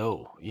to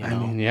go. You know? I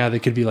mean, yeah, they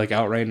could be like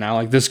out right now.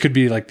 Like this could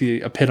be like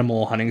the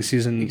epitomal hunting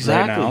season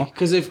Exactly. right now.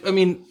 Because if I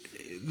mean,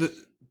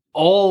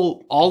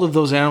 all of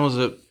those animals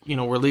that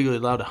we're legally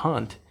allowed to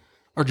hunt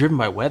are driven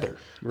by weather.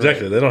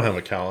 Exactly. They don't have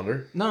a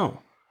calendar.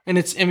 No, and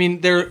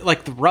they're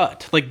like the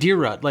rut, like deer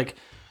rut. Like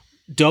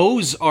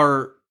does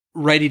are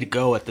ready to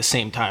go at the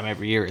same time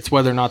every year. It's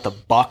whether or not the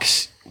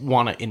bucks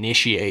want to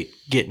initiate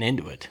getting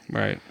into it.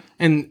 Right.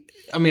 And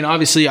I mean,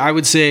 obviously, I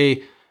would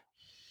say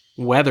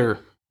weather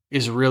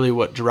is really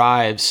what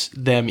drives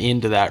them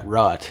into that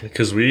rut.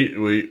 Because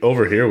we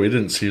over here, we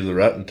didn't see the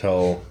rut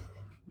until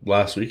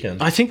last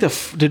weekend. I think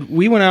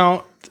we went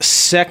out the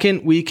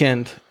second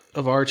weekend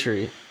of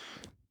archery,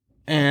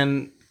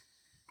 and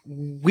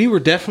we were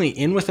definitely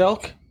in with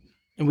elk,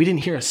 and we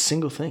didn't hear a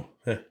single thing.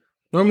 Yeah.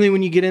 Normally,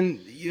 when you get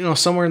in,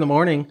 somewhere in the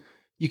morning,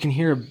 you can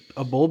hear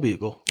a bull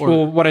bugle. Or,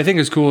 Well, what I think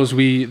is cool is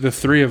the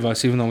three of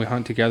us, even though we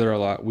hunt together a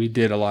lot, we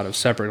did a lot of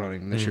separate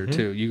hunting this year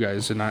too. You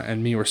guys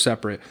and me were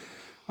separate.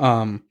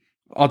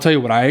 I'll tell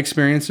you what I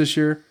experienced this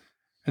year,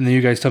 and then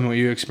you guys tell me what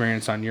you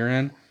experienced on your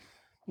end.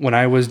 When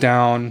I was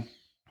down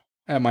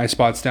at my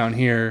spots down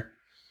here,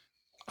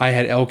 I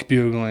had elk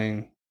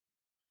bugling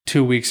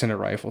 2 weeks into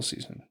rifle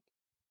season,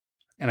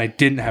 and I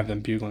didn't have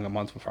them bugling a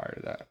month prior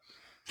to that.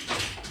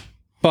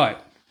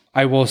 But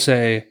I will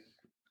say,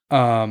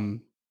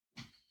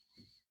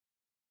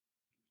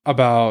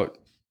 about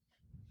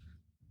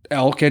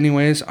elk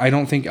anyways, I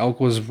don't think elk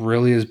was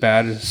really as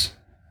bad as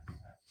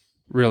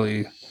mule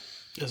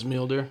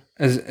deer.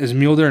 as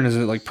mule deer and as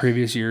like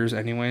previous years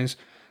anyways.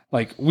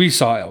 Like we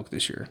saw elk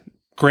this year.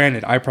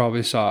 Granted, I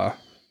probably saw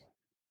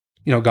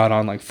got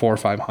on like 400 or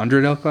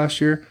 500 elk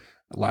last year.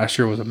 Last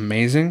year was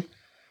amazing.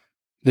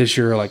 This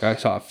year, like I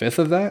saw a fifth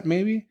of that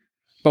maybe.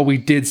 But we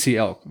did see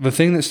elk. The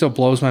thing that still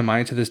blows my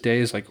mind to this day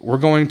is like we're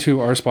going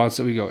to our spots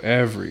that we go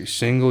every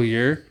single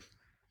year.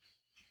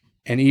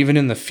 And even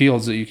in the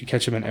fields that you could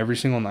catch them in every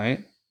single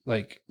night,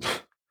 like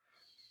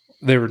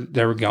they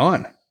were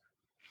gone.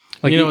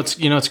 Like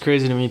what's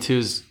crazy to me too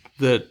is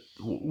that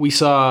we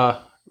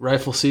saw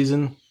rifle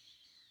season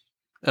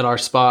at our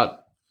spot.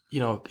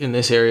 In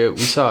this area, we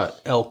saw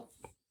elk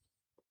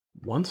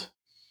once.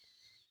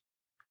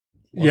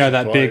 yeah,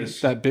 Twice.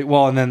 that big.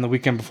 Well, and then the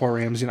weekend before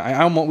Ramsey, and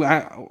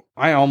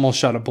I almost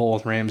shot a bull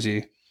with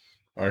Ramsey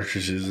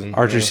Archery season.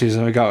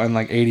 season. We got in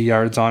like 80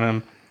 yards on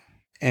him.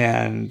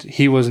 And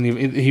he wasn't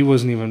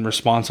even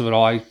responsive at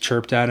all. I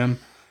chirped at him,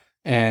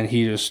 and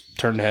he just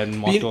turned ahead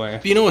and walked away.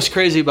 But you know what's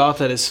crazy about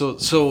that is so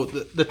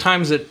the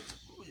times that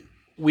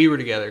we were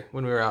together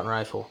when we were out in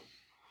rifle,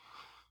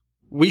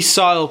 we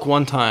saw elk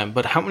one time,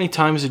 but how many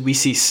times did we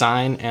see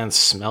sign and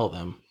smell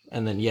them,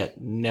 and then yet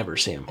never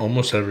see them?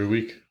 Almost every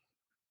week.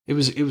 It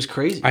was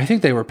crazy. I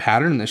think they were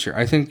patterned this year.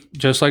 I think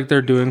just like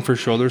they're doing for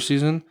shoulder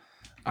season,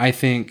 I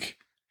think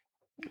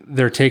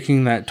they're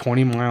taking that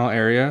 20-mile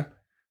area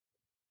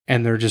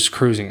and they're just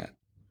cruising it.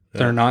 Yeah.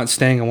 They're not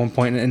staying at one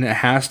point, and it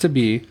has to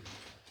be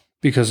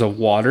because of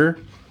water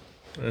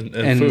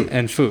And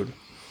food. food.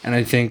 And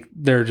I think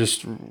they're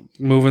just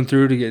moving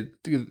through to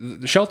get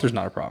the shelter's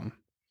not a problem.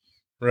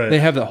 Right. They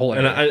have that whole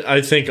And area.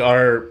 I think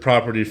our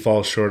property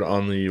falls short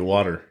on the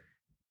water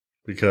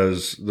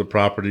because the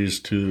properties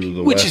to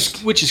the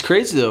west. Which is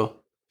crazy though,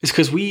 is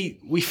because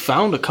we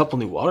found a couple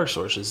new water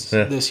sources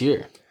this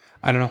year.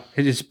 I don't know.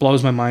 It just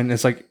blows my mind.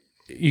 It's like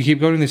you keep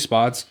going to these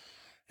spots,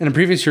 and in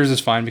previous years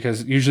it's fine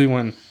because usually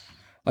when,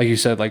 like you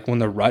said, like when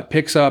the rut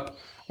picks up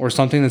or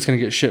something that's going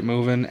to get shit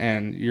moving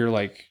and you're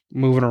like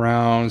moving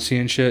around,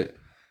 seeing shit,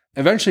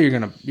 eventually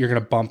you're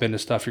gonna bump into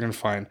stuff. You're gonna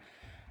find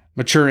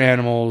mature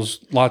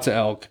animals, lots of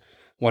elk,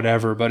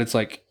 whatever. But it's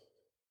like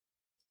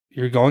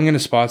you're going into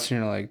spots and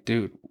you're like,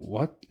 dude,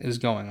 what is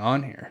going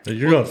on here?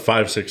 You're going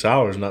 5-6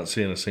 hours not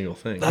seeing a single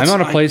thing. I'm on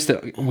a place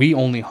that we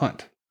only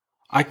hunt.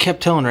 I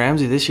kept telling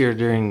Ramsey this year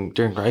during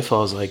rifle,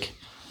 I was like,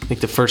 I think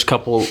the first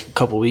couple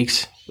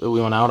weeks that we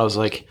went out, I was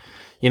like,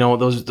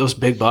 those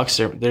big bucks,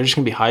 they're just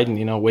gonna be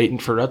hiding, waiting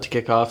for rut to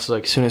kick off. So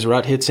like, as soon as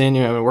rut hits in,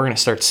 we're gonna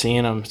start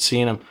seeing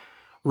them.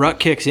 Rut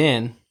kicks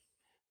in,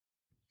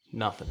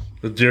 nothing.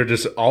 The deer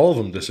all of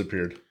them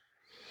disappeared.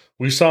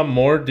 We saw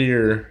more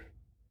deer,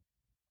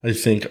 I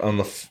think, on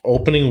the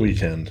opening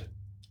weekend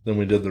than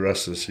we did the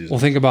rest of the season. Well,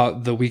 think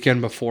about the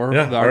weekend before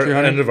Yeah, the archery our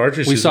hunting. end of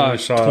archery we season,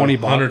 saw 20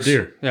 bucks. 100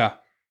 deer. Yeah.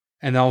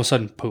 And then all of a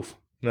sudden, poof,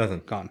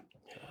 Nothing. gone.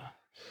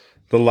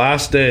 The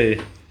last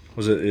day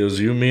it was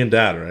you, me, and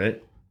Dad,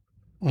 right?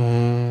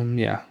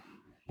 Yeah.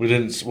 We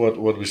didn't. What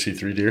did we see?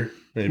 3 deer.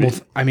 maybe. Well,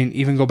 I mean,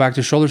 even go back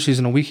to shoulder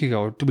season a week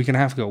ago, a week and a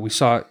half ago, we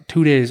saw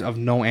 2 days of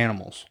no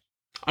animals.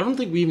 I don't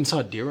think we even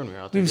saw deer when we were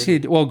out We there.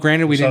 didn't see. Well,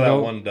 granted, we saw didn't that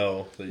go. one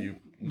doe that you.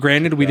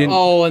 Granted, we didn't.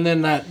 Oh, and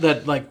then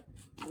that like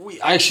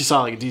I actually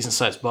saw like a decent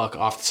sized buck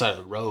off the side of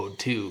the road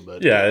too.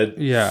 But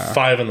Yeah.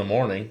 5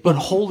 a.m. but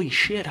holy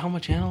shit, how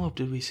much antelope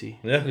did we see?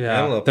 Yeah,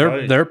 Yeah, antelope, they're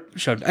probably. they're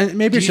shoved. And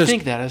maybe Do it's you just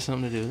think that has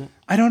something to do with it?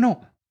 I don't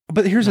know.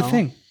 But here's the No?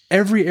 thing: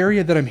 every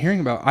area that I'm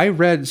hearing about, I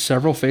read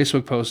several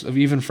Facebook posts of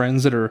even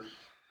friends that are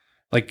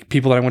like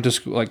people that I went to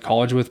school, like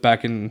college with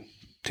back in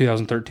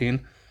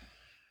 2013,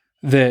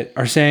 that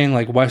are saying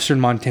like Western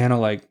Montana,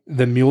 like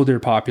the mule deer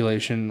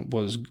population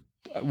was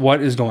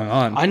what is going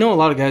on. I know a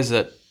lot of guys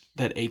that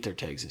ate their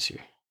tags this year.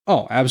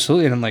 Oh,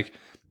 absolutely. And I'm like,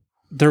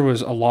 there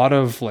was a lot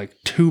of like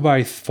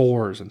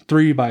 2x4s and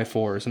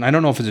 3x4s. And I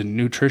don't know if it's a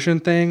nutrition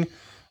thing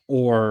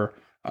or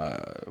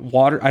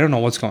water. I don't know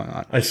what's going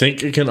on. I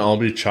think it can all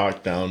be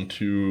chalked down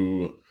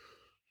to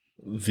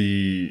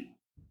the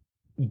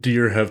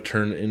deer have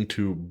turned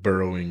into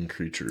burrowing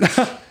creatures.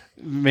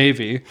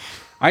 Maybe.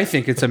 I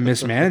think it's a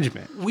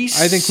mismanagement. We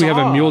I think we have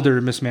a saw mule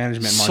deer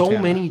mismanagement in so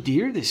Montana. many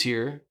deer this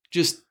year,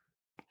 just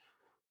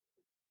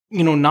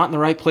not in the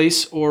right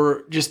place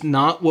or just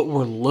not what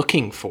we're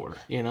looking for.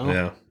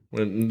 Yeah,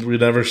 we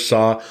never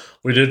saw.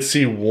 We did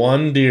see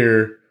one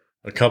deer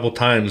a couple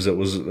times. That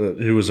was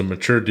he was a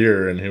mature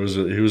deer and he was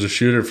a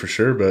shooter for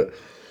sure. But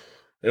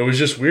it was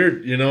just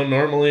weird.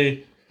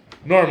 Normally,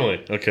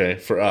 okay,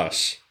 for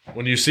us,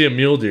 when you see a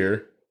mule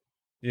deer,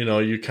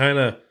 you kind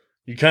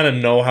of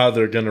know how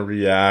they're gonna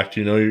react.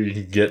 You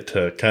can get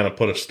to kind of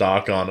put a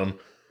stock on them.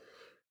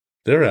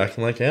 They're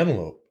acting like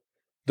antelope.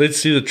 They'd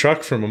see the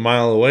truck from a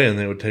mile away and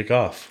they would take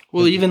off.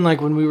 Well, even like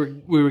when we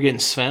were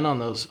getting Sven on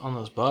those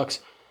bucks,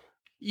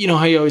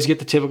 how you always get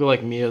the typical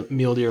like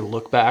mule deer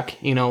look back,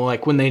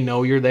 like when they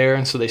know you're there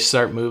and so they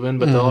start moving,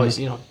 but they'll always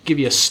give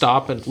you a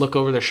stop and look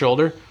over their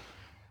shoulder.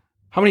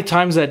 How many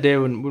times that day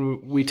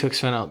when we took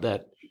Sven out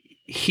that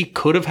he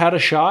could have had a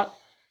shot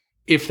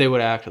if they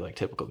would have acted like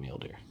typical mule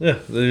deer? Yeah,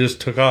 they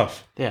just took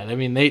off. Yeah, I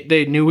mean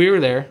they knew we were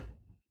there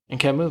and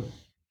kept moving.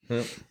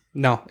 Yep.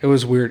 No, it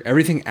was weird.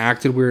 Everything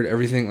acted weird.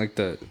 Everything like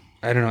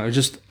I don't know. It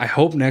just, I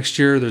hope next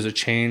year there's a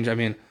change. I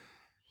mean,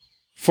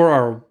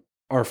 for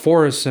our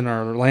forests and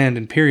our land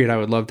and period, I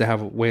would love to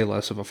have way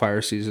less of a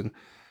fire season.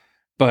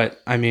 But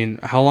I mean,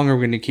 how long are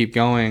we going to keep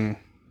going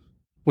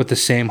with the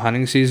same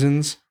hunting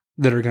seasons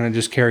that are going to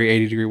just carry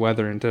 80-degree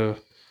weather into?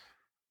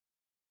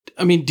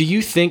 I mean, do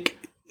you think,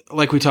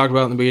 like we talked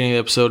about in the beginning of the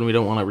episode, and we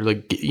don't want to really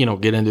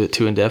get into it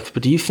too in depth,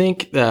 but do you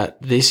think that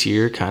this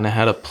year kind of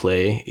had a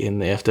play in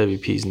the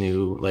FWP's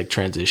new like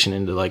transition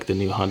into like the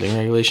new hunting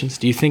regulations?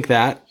 Do you think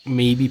that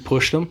maybe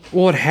pushed them?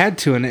 Well, it had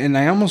to, and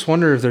I almost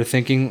wonder if they're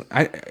thinking.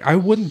 I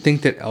wouldn't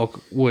think that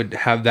elk would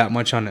have that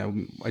much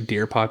on a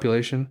deer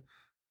population.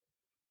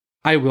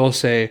 I will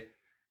say,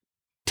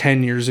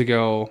 10 years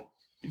ago,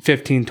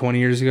 15, 20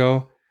 years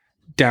ago,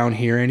 down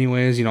here,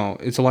 anyways,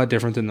 it's a lot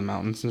different than the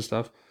mountains and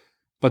stuff.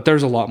 But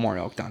there's a lot more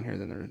elk down here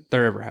than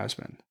there ever has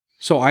been.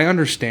 So I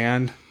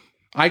understand.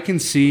 I can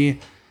see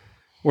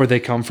where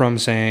they come from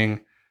saying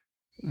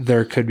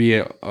there could be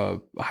a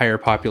higher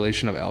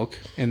population of elk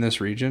in this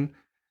region.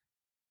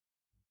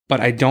 But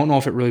I don't know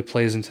if it really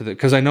plays into the,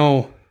 because I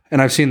know,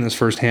 and I've seen this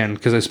firsthand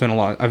because I've spent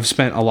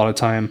a lot of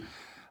time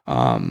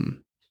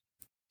on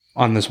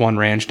this one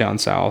ranch down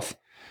south,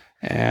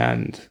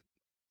 and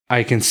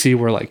I can see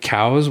where like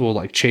cows will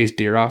like chase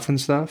deer off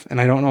and stuff. And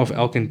I don't know if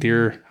elk and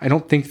deer, I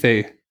don't think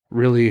they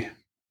really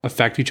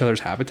affect each other's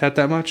habitat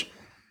that much,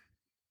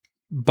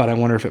 but I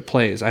wonder if it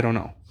plays. I don't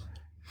know.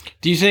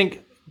 Do you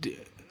think?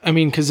 I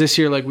mean, because this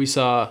year, like we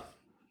saw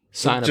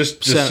sign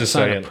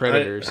of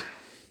predators.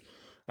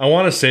 I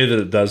want to say that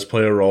it does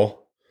play a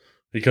role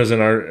because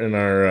in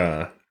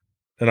our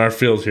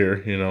field here,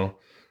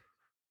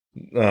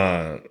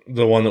 the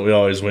one that we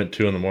always went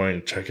to in the morning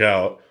to check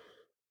out,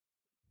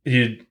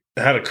 he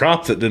had a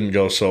crop that didn't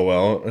go so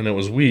well, and it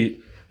was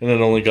wheat, and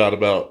it only got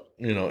about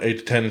 8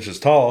 to 10 inches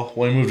tall.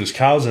 When he moved his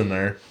cows in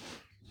there,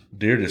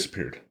 deer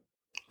disappeared.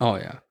 Oh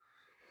yeah.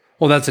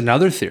 Well, that's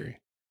another theory.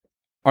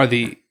 Are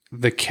the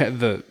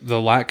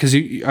lack, because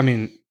I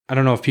mean, I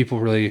don't know if people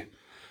really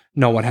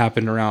know what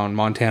happened around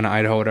Montana,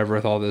 Idaho, whatever,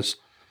 with all this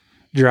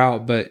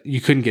drought, but you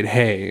couldn't get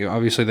hay.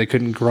 Obviously, they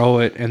couldn't grow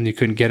it, and you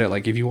couldn't get it.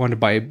 Like if you wanted to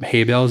buy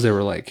hay bales, they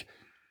were like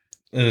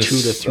 2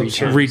 to 3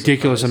 times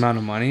ridiculous amount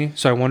of money.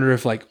 So I wonder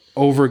if like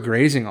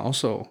overgrazing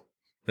also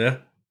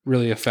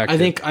really affected.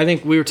 I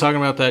think we were talking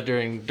about that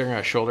during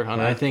our shoulder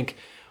hunt. Yeah. I think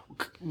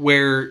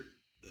where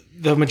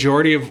the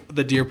majority of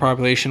the deer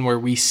population where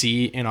we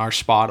see in our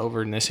spot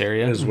over in this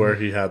area is where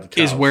he had the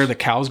cows. is where the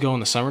cows go in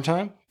the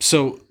summertime.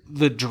 So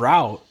the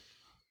drought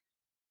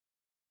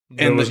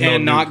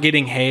and not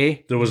getting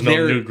hay, there was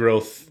no new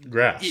growth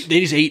grass. They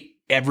just ate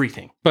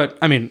everything. But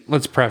I mean,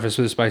 let's preface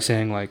this by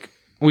saying like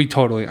we're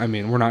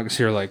not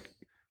here like,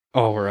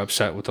 oh, we're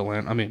upset with the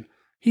land. I mean,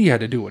 he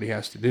had to do what he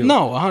has to do.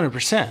 No,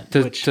 100%.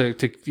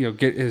 To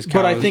get his cows.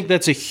 But I think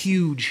that's a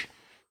huge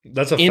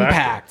that's a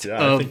impact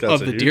I think that's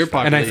of a the huge deer factor.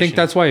 population. And I think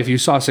that's why if you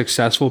saw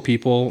successful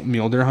people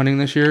mule deer hunting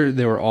this year,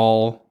 they were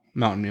all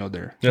mountain mule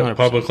deer. Yeah, 100%.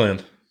 public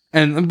land.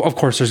 And of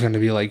course, there's going to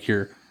be like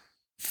your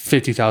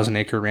 50,000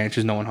 acre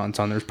ranches no one hunts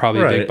on. There's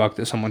probably a Right. big buck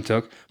that someone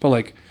took. But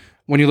like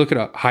when you look at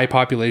a high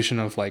population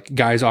of like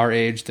guys our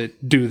age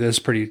that do this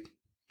pretty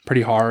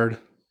hard,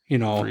 you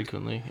know,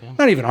 frequently. Yeah.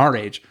 not even our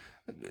age,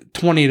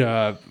 20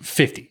 to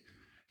 50,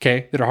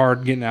 okay, that are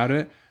hard getting out of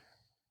it.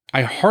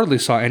 I hardly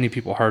saw any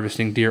people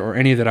harvesting deer or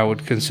any that I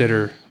would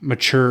consider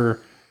mature,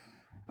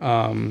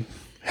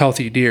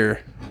 healthy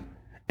deer.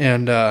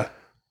 And, Yeah,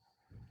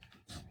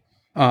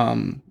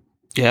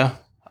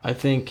 I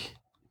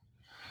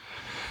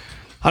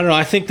don't know.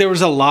 I think there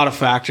was a lot of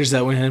factors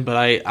that went in, but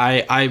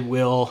I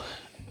will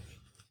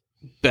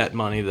bet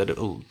money that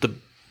the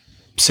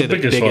biggest one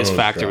biggest was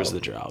factor drought. was the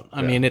drought.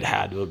 I mean, it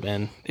had to have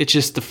been. It's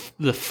just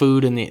the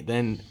food and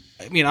then.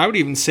 I mean, I would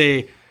even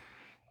say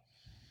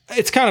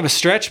it's kind of a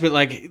stretch, but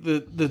like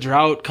the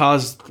drought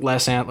caused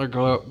less antler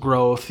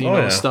growth,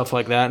 stuff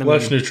like that. I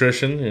Less mean,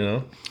 nutrition, you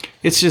know.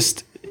 it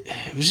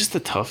was just a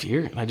tough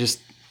year, and I just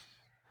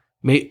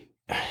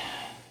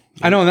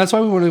I know, and that's why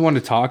we really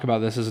wanted to talk about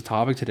this as a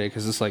topic today,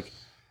 because it's like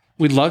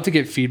we'd love to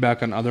get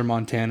feedback on other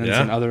Montanans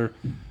Yeah. and other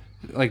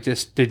like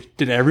this.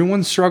 Did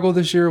everyone struggle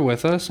this year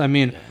with us? I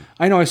mean,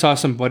 I know I saw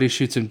some buddies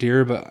shoot some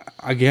deer, but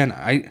again,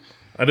 I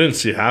didn't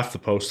see half the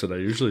posts that I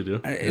usually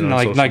do. and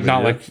not like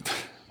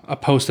a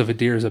post of a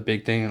deer is a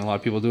big thing, and a lot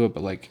of people do it.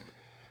 But like,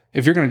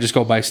 if you're gonna just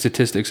go by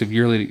statistics of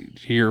yearly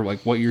year, like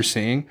what you're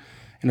seeing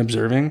and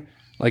observing,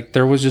 like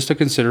there was just a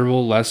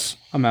considerable less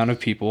amount of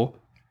people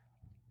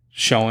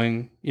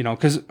showing, you know,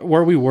 because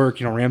where we work,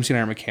 you know, Ramsey and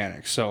I are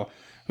mechanics, so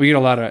we get a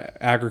lot of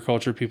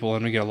agriculture people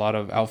and we get a lot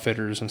of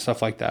outfitters and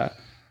stuff like that.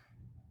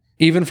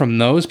 Even from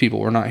those people,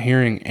 we're not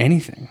hearing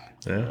anything.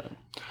 Yeah.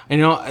 And,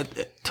 you know,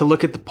 to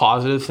look at the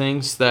positive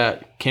things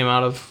that came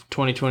out of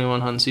 2021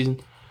 hunting season,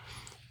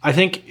 I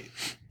think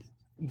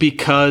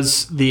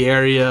because the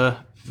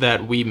area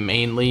that we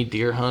mainly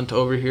deer hunt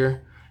over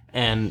here,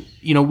 and,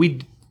 you know,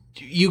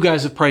 you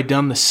guys have probably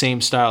done the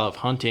same style of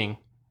hunting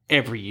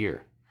every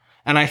year.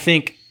 And I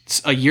think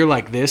a year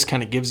like this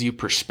kind of gives you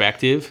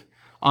perspective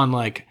on,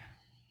 like,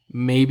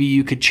 maybe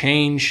you could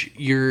change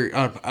your,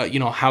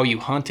 how you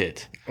hunt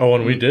it. Oh,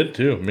 and we did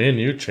too. Me and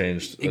you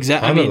changed.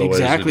 Exactly.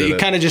 Exactly. It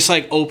kind of just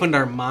like opened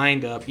our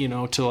mind up, you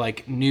know, to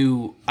like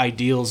new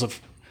ideals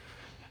of,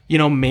 you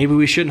know, maybe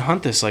we shouldn't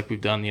hunt this like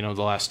we've done, you know,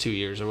 the last 2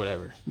 years or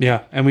whatever.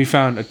 Yeah, and we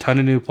found a ton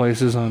of new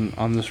places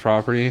on this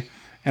property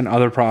and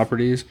other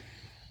properties,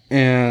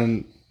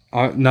 and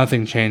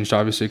nothing changed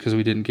obviously because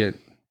we didn't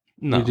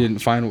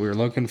find what we were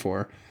looking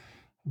for.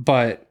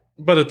 But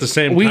at the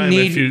same we time,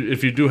 need-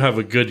 if you do have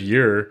a good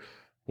year,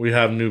 we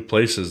have new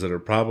places that are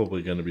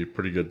probably going to be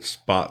pretty good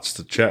spots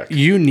to check.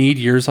 you need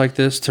years like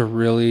this to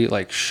really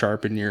like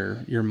sharpen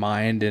your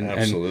mind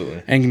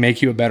Absolutely. and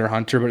make you a better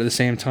hunter. But at the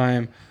same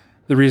time,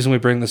 the reason we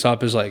bring this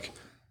up is like,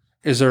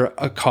 is there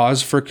a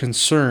cause for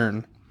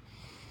concern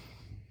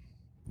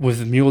with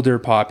the mule deer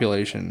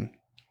population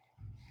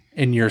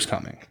in years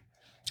coming?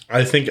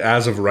 I think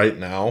as of right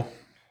now,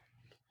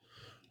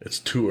 it's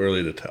too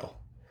early to tell.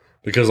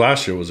 Because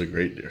last year was a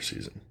great deer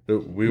season.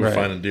 We were Right.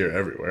 finding deer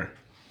everywhere.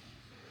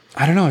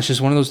 I don't know. It's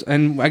just one of those,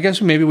 and I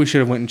guess maybe we should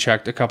have went and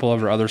checked a couple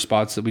of our other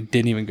spots that we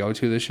didn't even go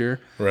to this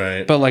year.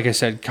 Right. But like I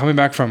said, coming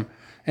back from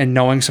and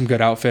knowing some good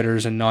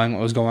outfitters and knowing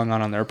what was going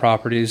on their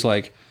properties,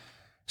 like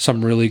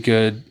some really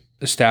good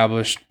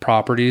established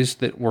properties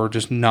that were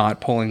just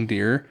not pulling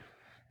deer,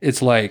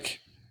 it's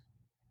like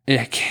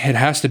it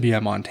has to be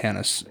a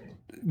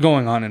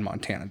going on in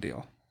Montana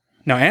deal.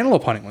 Now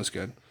antelope hunting was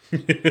good.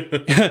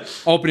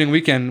 Opening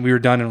weekend, we were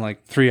done in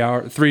like 3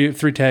 hours.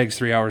 Three tags,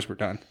 3 hours were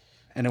done,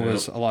 and it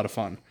was a lot of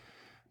fun.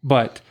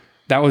 But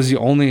that was the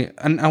only,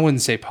 and I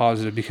wouldn't say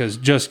positive, because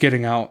just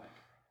getting out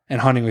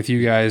and hunting with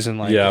you guys and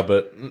like, Yeah,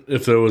 but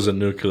if there was a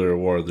nuclear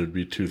war, there'd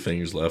be two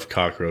things left: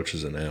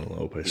 cockroaches and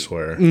antelope. I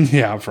swear.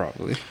 yeah,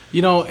 probably.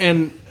 You know,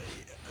 and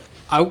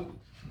I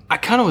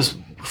kind of was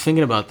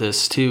thinking about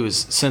this too, is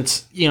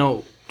since, you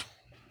know,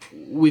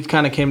 we've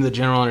kind of came to the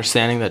general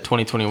understanding that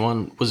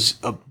 2021 was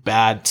a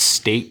bad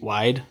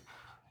statewide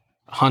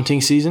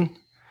hunting season.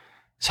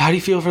 So how do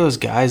you feel for those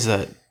guys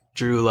that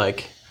drew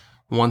like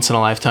once in a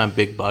lifetime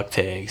big buck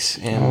tags?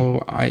 And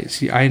Oh,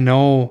 I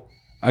know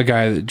a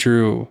guy that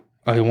drew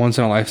a once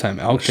in a lifetime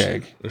elk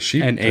tag A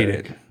sheep and ate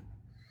tag. it,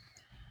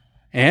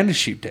 and a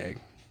sheep tag.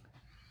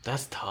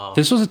 that's tough.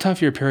 This was a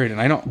tough year period, and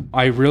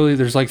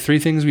there's like three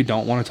things we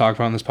don't want to talk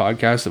about on this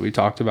podcast that we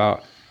talked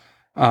about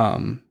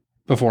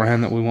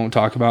beforehand that we won't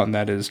talk about, and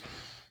that is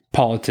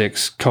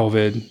politics,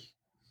 COVID,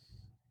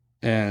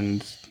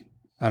 and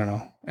I don't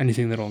know,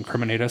 anything that'll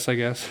incriminate us, I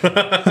guess. But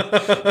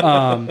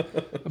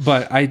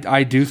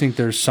I do think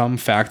there's some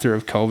factor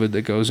of COVID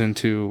that goes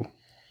into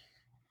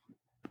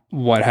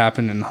what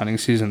happened in hunting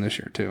season this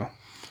year too.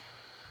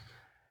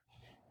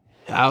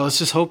 Let's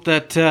just hope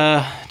that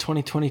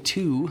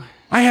 2022.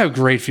 I have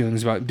great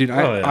feelings about it. Dude,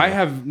 Oh, yeah. I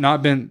have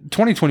not been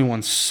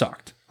 2021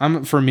 sucked.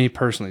 For me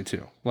personally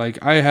too.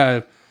 Like I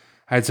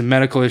had some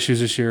medical issues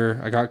this year.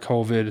 I got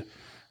COVID.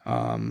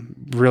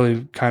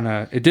 Really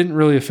it didn't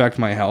really affect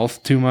my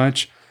health too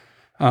much.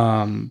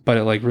 but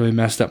it like really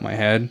messed up my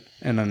head.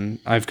 And then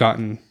I've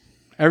gotten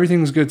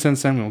everything's good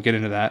since then. We won't get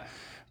into that,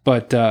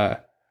 but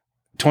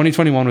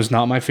 2021 was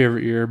not my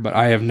favorite year. But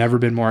I have never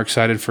been more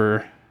excited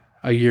for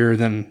a year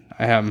than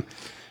I am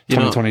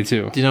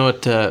 2022. Do you know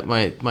what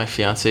my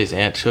fiance's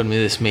aunt showed me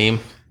this meme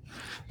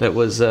that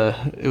was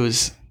it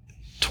was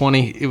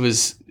 20. It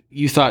was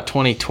you thought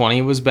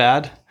 2020 was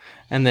bad.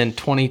 And then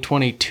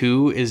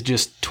 2022 is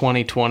just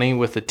 2020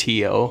 with a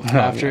TO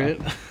after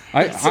it.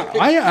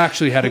 I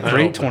actually had a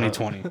great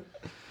 2020.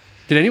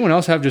 Did anyone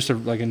else have just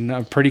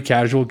a pretty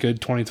casual,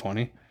 good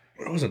 2020?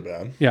 It wasn't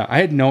bad. Yeah, I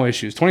had no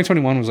issues.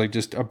 2021 was like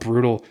just a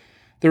brutal.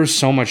 There was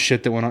so much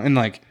shit that went on, and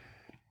like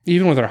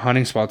even with our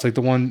hunting spots, like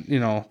the one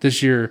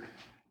this year,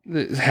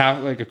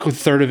 half like a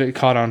third of it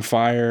caught on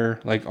fire.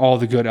 Like all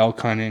the good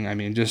elk hunting. I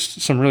mean, just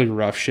some really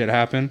rough shit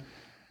happened.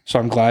 So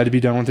I'm glad to be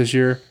done with this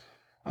year.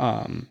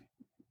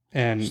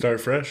 And Start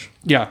fresh.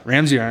 yeah,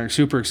 Ramsey and I are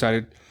super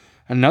excited.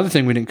 Another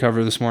thing we didn't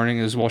cover this morning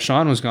is while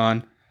Sean was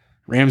gone,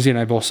 Ramsey and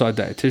I both saw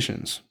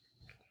dietitians.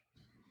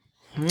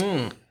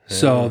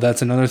 So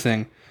that's another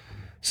thing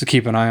to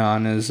keep an eye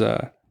on is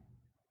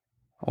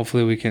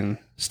hopefully we can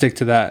stick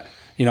to that.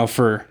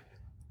 For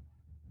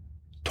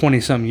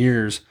 20-some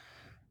years,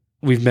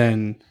 we've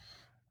been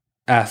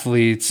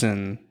athletes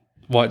and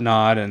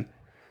whatnot. And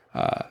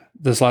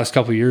this last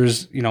couple of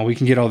years, we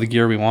can get all the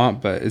gear we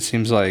want, but it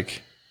seems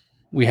like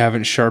we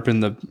haven't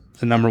sharpened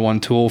the number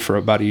one tool for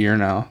about a year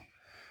now.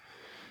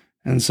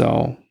 And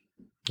so...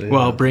 Yeah.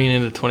 Well, bringing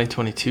into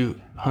 2022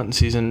 hunting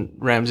season,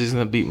 Ramsey's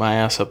going to beat my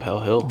ass up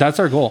Hell Hill. That's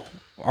our goal.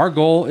 Our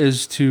goal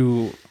is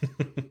to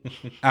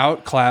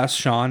outclass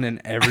Sean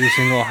in every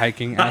single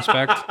hiking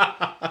aspect.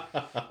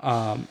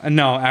 And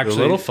no, actually...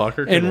 The little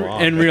fucker can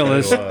walk. And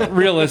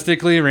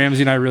realistically,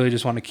 Ramsey and I really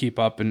just want to keep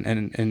up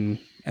and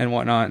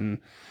whatnot. And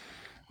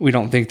we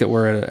don't think that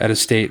we're at a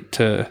state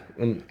to...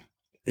 And,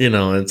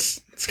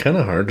 it's kind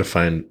of hard to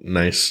find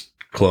nice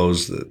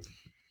clothes that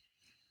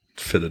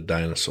fit a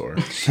dinosaur.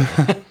 So.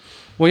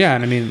 Well, yeah,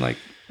 and I mean, like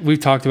we've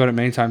talked about it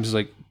many times. Is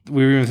like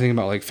we were even thinking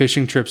about like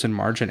fishing trips in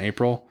March and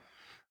April.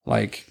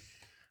 Like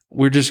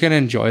we're just gonna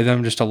enjoy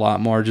them just a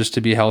lot more, just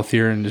to be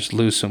healthier and just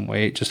lose some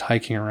weight, just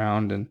hiking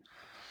around.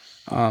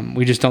 And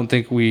we just don't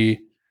think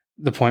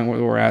the point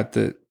where we're at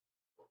that.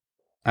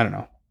 I don't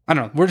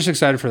know. We're just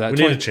excited for that.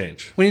 We need to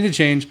change. We need to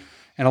change,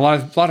 and a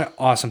lot of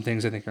awesome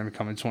things I think are gonna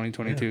come in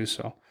 2022. Yeah.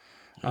 So,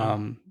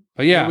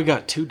 but yeah, we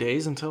got 2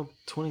 days until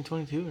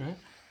 2022, right?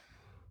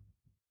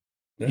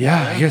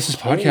 Yeah, I guess this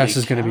podcast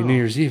is going to be cow. New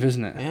Year's Eve,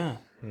 isn't it? Yeah.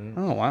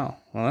 Oh, wow.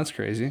 Well, that's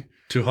crazy.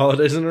 2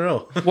 holidays in a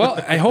row. Well,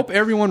 I hope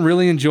everyone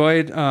really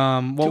enjoyed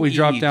what we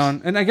dropped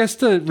down. And I guess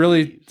to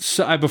really,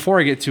 before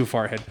I get too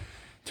far ahead,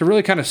 to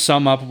really kind of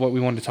sum up what we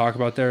wanted to talk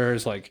about there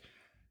is like,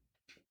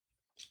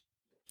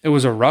 it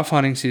was a rough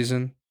hunting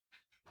season,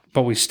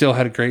 but we still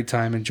had a great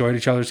time, enjoyed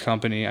each other's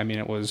company. I mean,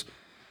 it was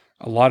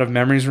a lot of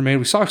memories were made.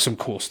 We saw some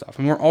cool stuff.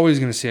 And we're always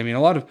going to see, I mean,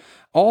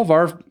 all of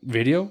our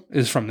video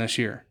is from this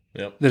year.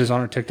 Yep. That is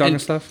on our TikTok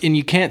and stuff. And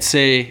you can't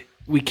say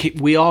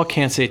we all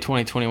can't say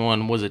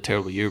 2021 was a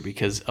terrible year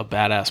because a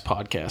badass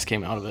podcast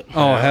came out of it.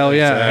 Oh, hell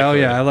yeah. Exactly. Hell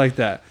yeah. I like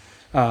that.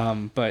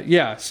 But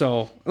yeah,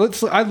 so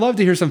I'd love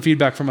to hear some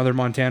feedback from other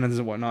Montanans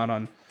and whatnot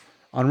on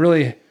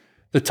really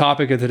the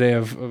topic of today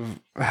of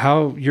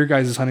how your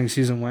guys' hunting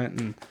season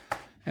went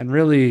and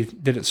really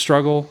did it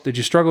struggle? Did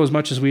you struggle as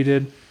much as we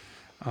did?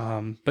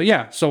 But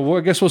yeah, so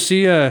I guess we'll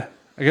see.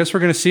 I guess we're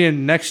going to see you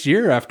next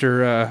year after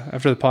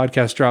the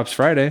podcast drops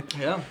Friday.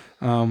 Yeah.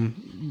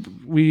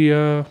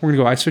 We're going to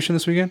go ice fishing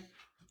this weekend.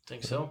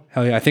 Think so.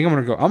 Hell yeah. I think I'm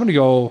going to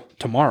go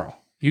tomorrow.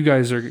 You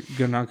guys are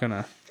not going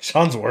to.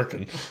 Sean's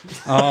working.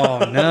 Oh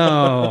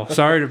no.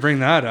 Sorry to bring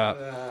that up.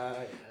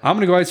 I'm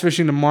going to go ice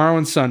fishing tomorrow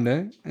and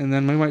Sunday, and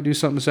then we might do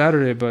something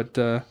Saturday,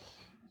 but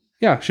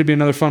yeah, should be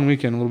another fun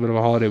weekend, a little bit of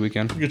a holiday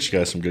weekend. We'll get you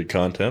guys some good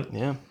content.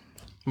 Yeah.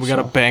 We got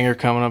a banger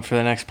coming up for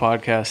the next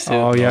podcast too.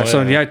 Oh yeah.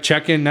 So yeah,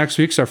 check in next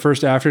week's our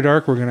first After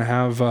Dark. We're going to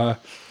have who are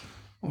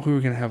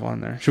we going to have on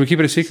there? Should we keep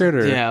it a secret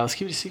or? Yeah, let's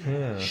keep it a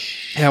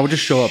secret. Yeah, we'll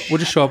just show up. We'll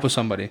just show up with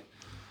somebody.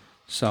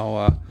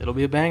 So it'll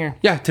be a banger.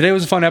 yeah, today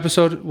was a fun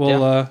episode.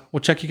 We'll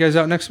check you guys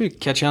out next week.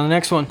 Catch you on the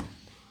next one.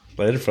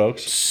 Later,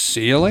 folks.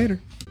 See you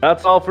later.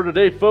 That's all for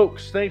today,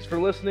 folks. Thanks for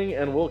listening,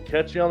 and we'll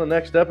catch you on the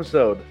next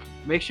episode.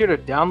 Make sure to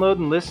download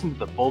and listen to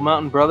the Bull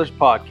Mountain Brothers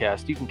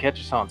podcast. You can catch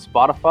us on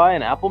Spotify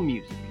and Apple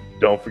Music.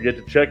 Don't forget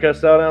to check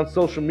us out on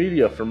social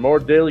media for more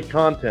daily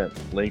content.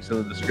 Links in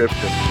the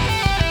description.